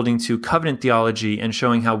been holding to covenant theology and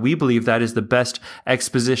showing how we believe that is the best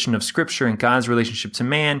exposition of Scripture and God's relationship to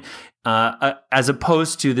man, as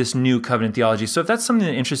opposed to this new covenant theology. So if that's something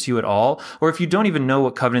that interests you at all, or if you don't even know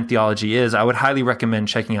what covenant theology is, I would highly recommend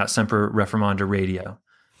checking out Semper Reformanda Radio.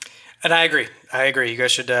 And I agree. You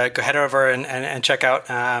guys should go head over and check out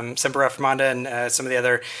Semper Reformanda and some of the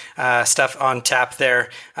other stuff on tap there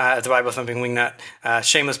at the Bible Thumping Wingnut.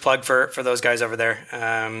 Shameless plug for those guys over there.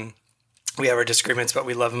 We have our disagreements, but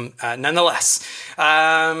we love them nonetheless.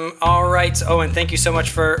 All right, Owen, thank you so much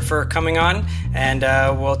for coming on, and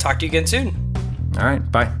we'll talk to you again soon. All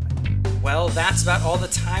right, bye. Well, that's about all the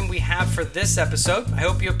time we have for this episode. I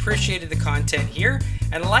hope you appreciated the content here.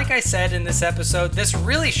 And like I said in this episode, this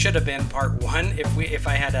really should have been part one if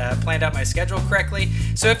I had planned out my schedule correctly.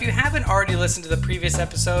 So if you haven't already listened to the previous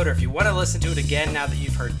episode, or if you want to listen to it again now that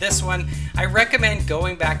you've heard this one, I recommend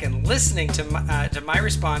going back and listening to my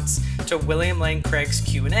response to William Lane Craig's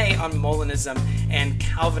Q&A on Molinism and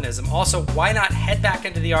Calvinism. Also, why not head back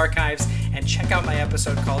into the archives and check out my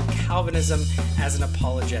episode called Calvinism as an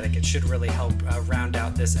Apologetic. It should really help round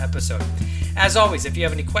out this episode. As always, if you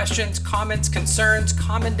have any questions, comments, concerns,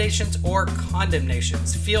 commendations, or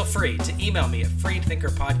condemnations, feel free to email me at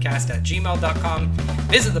freedthinkerpodcast@gmail.com,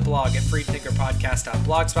 visit the blog at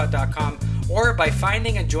freedthinkerpodcast.blogspot.com, or by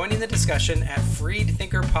finding and joining the discussion at Freed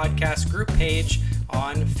Thinker Podcast group page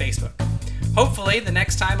on Facebook. Hopefully, the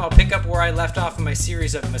next time I'll pick up where I left off in my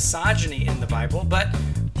series of misogyny in the Bible, but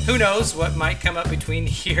who knows what might come up between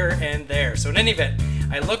here and there. So in any event,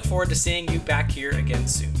 I look forward to seeing you back here again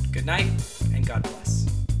soon. Good night, and God bless.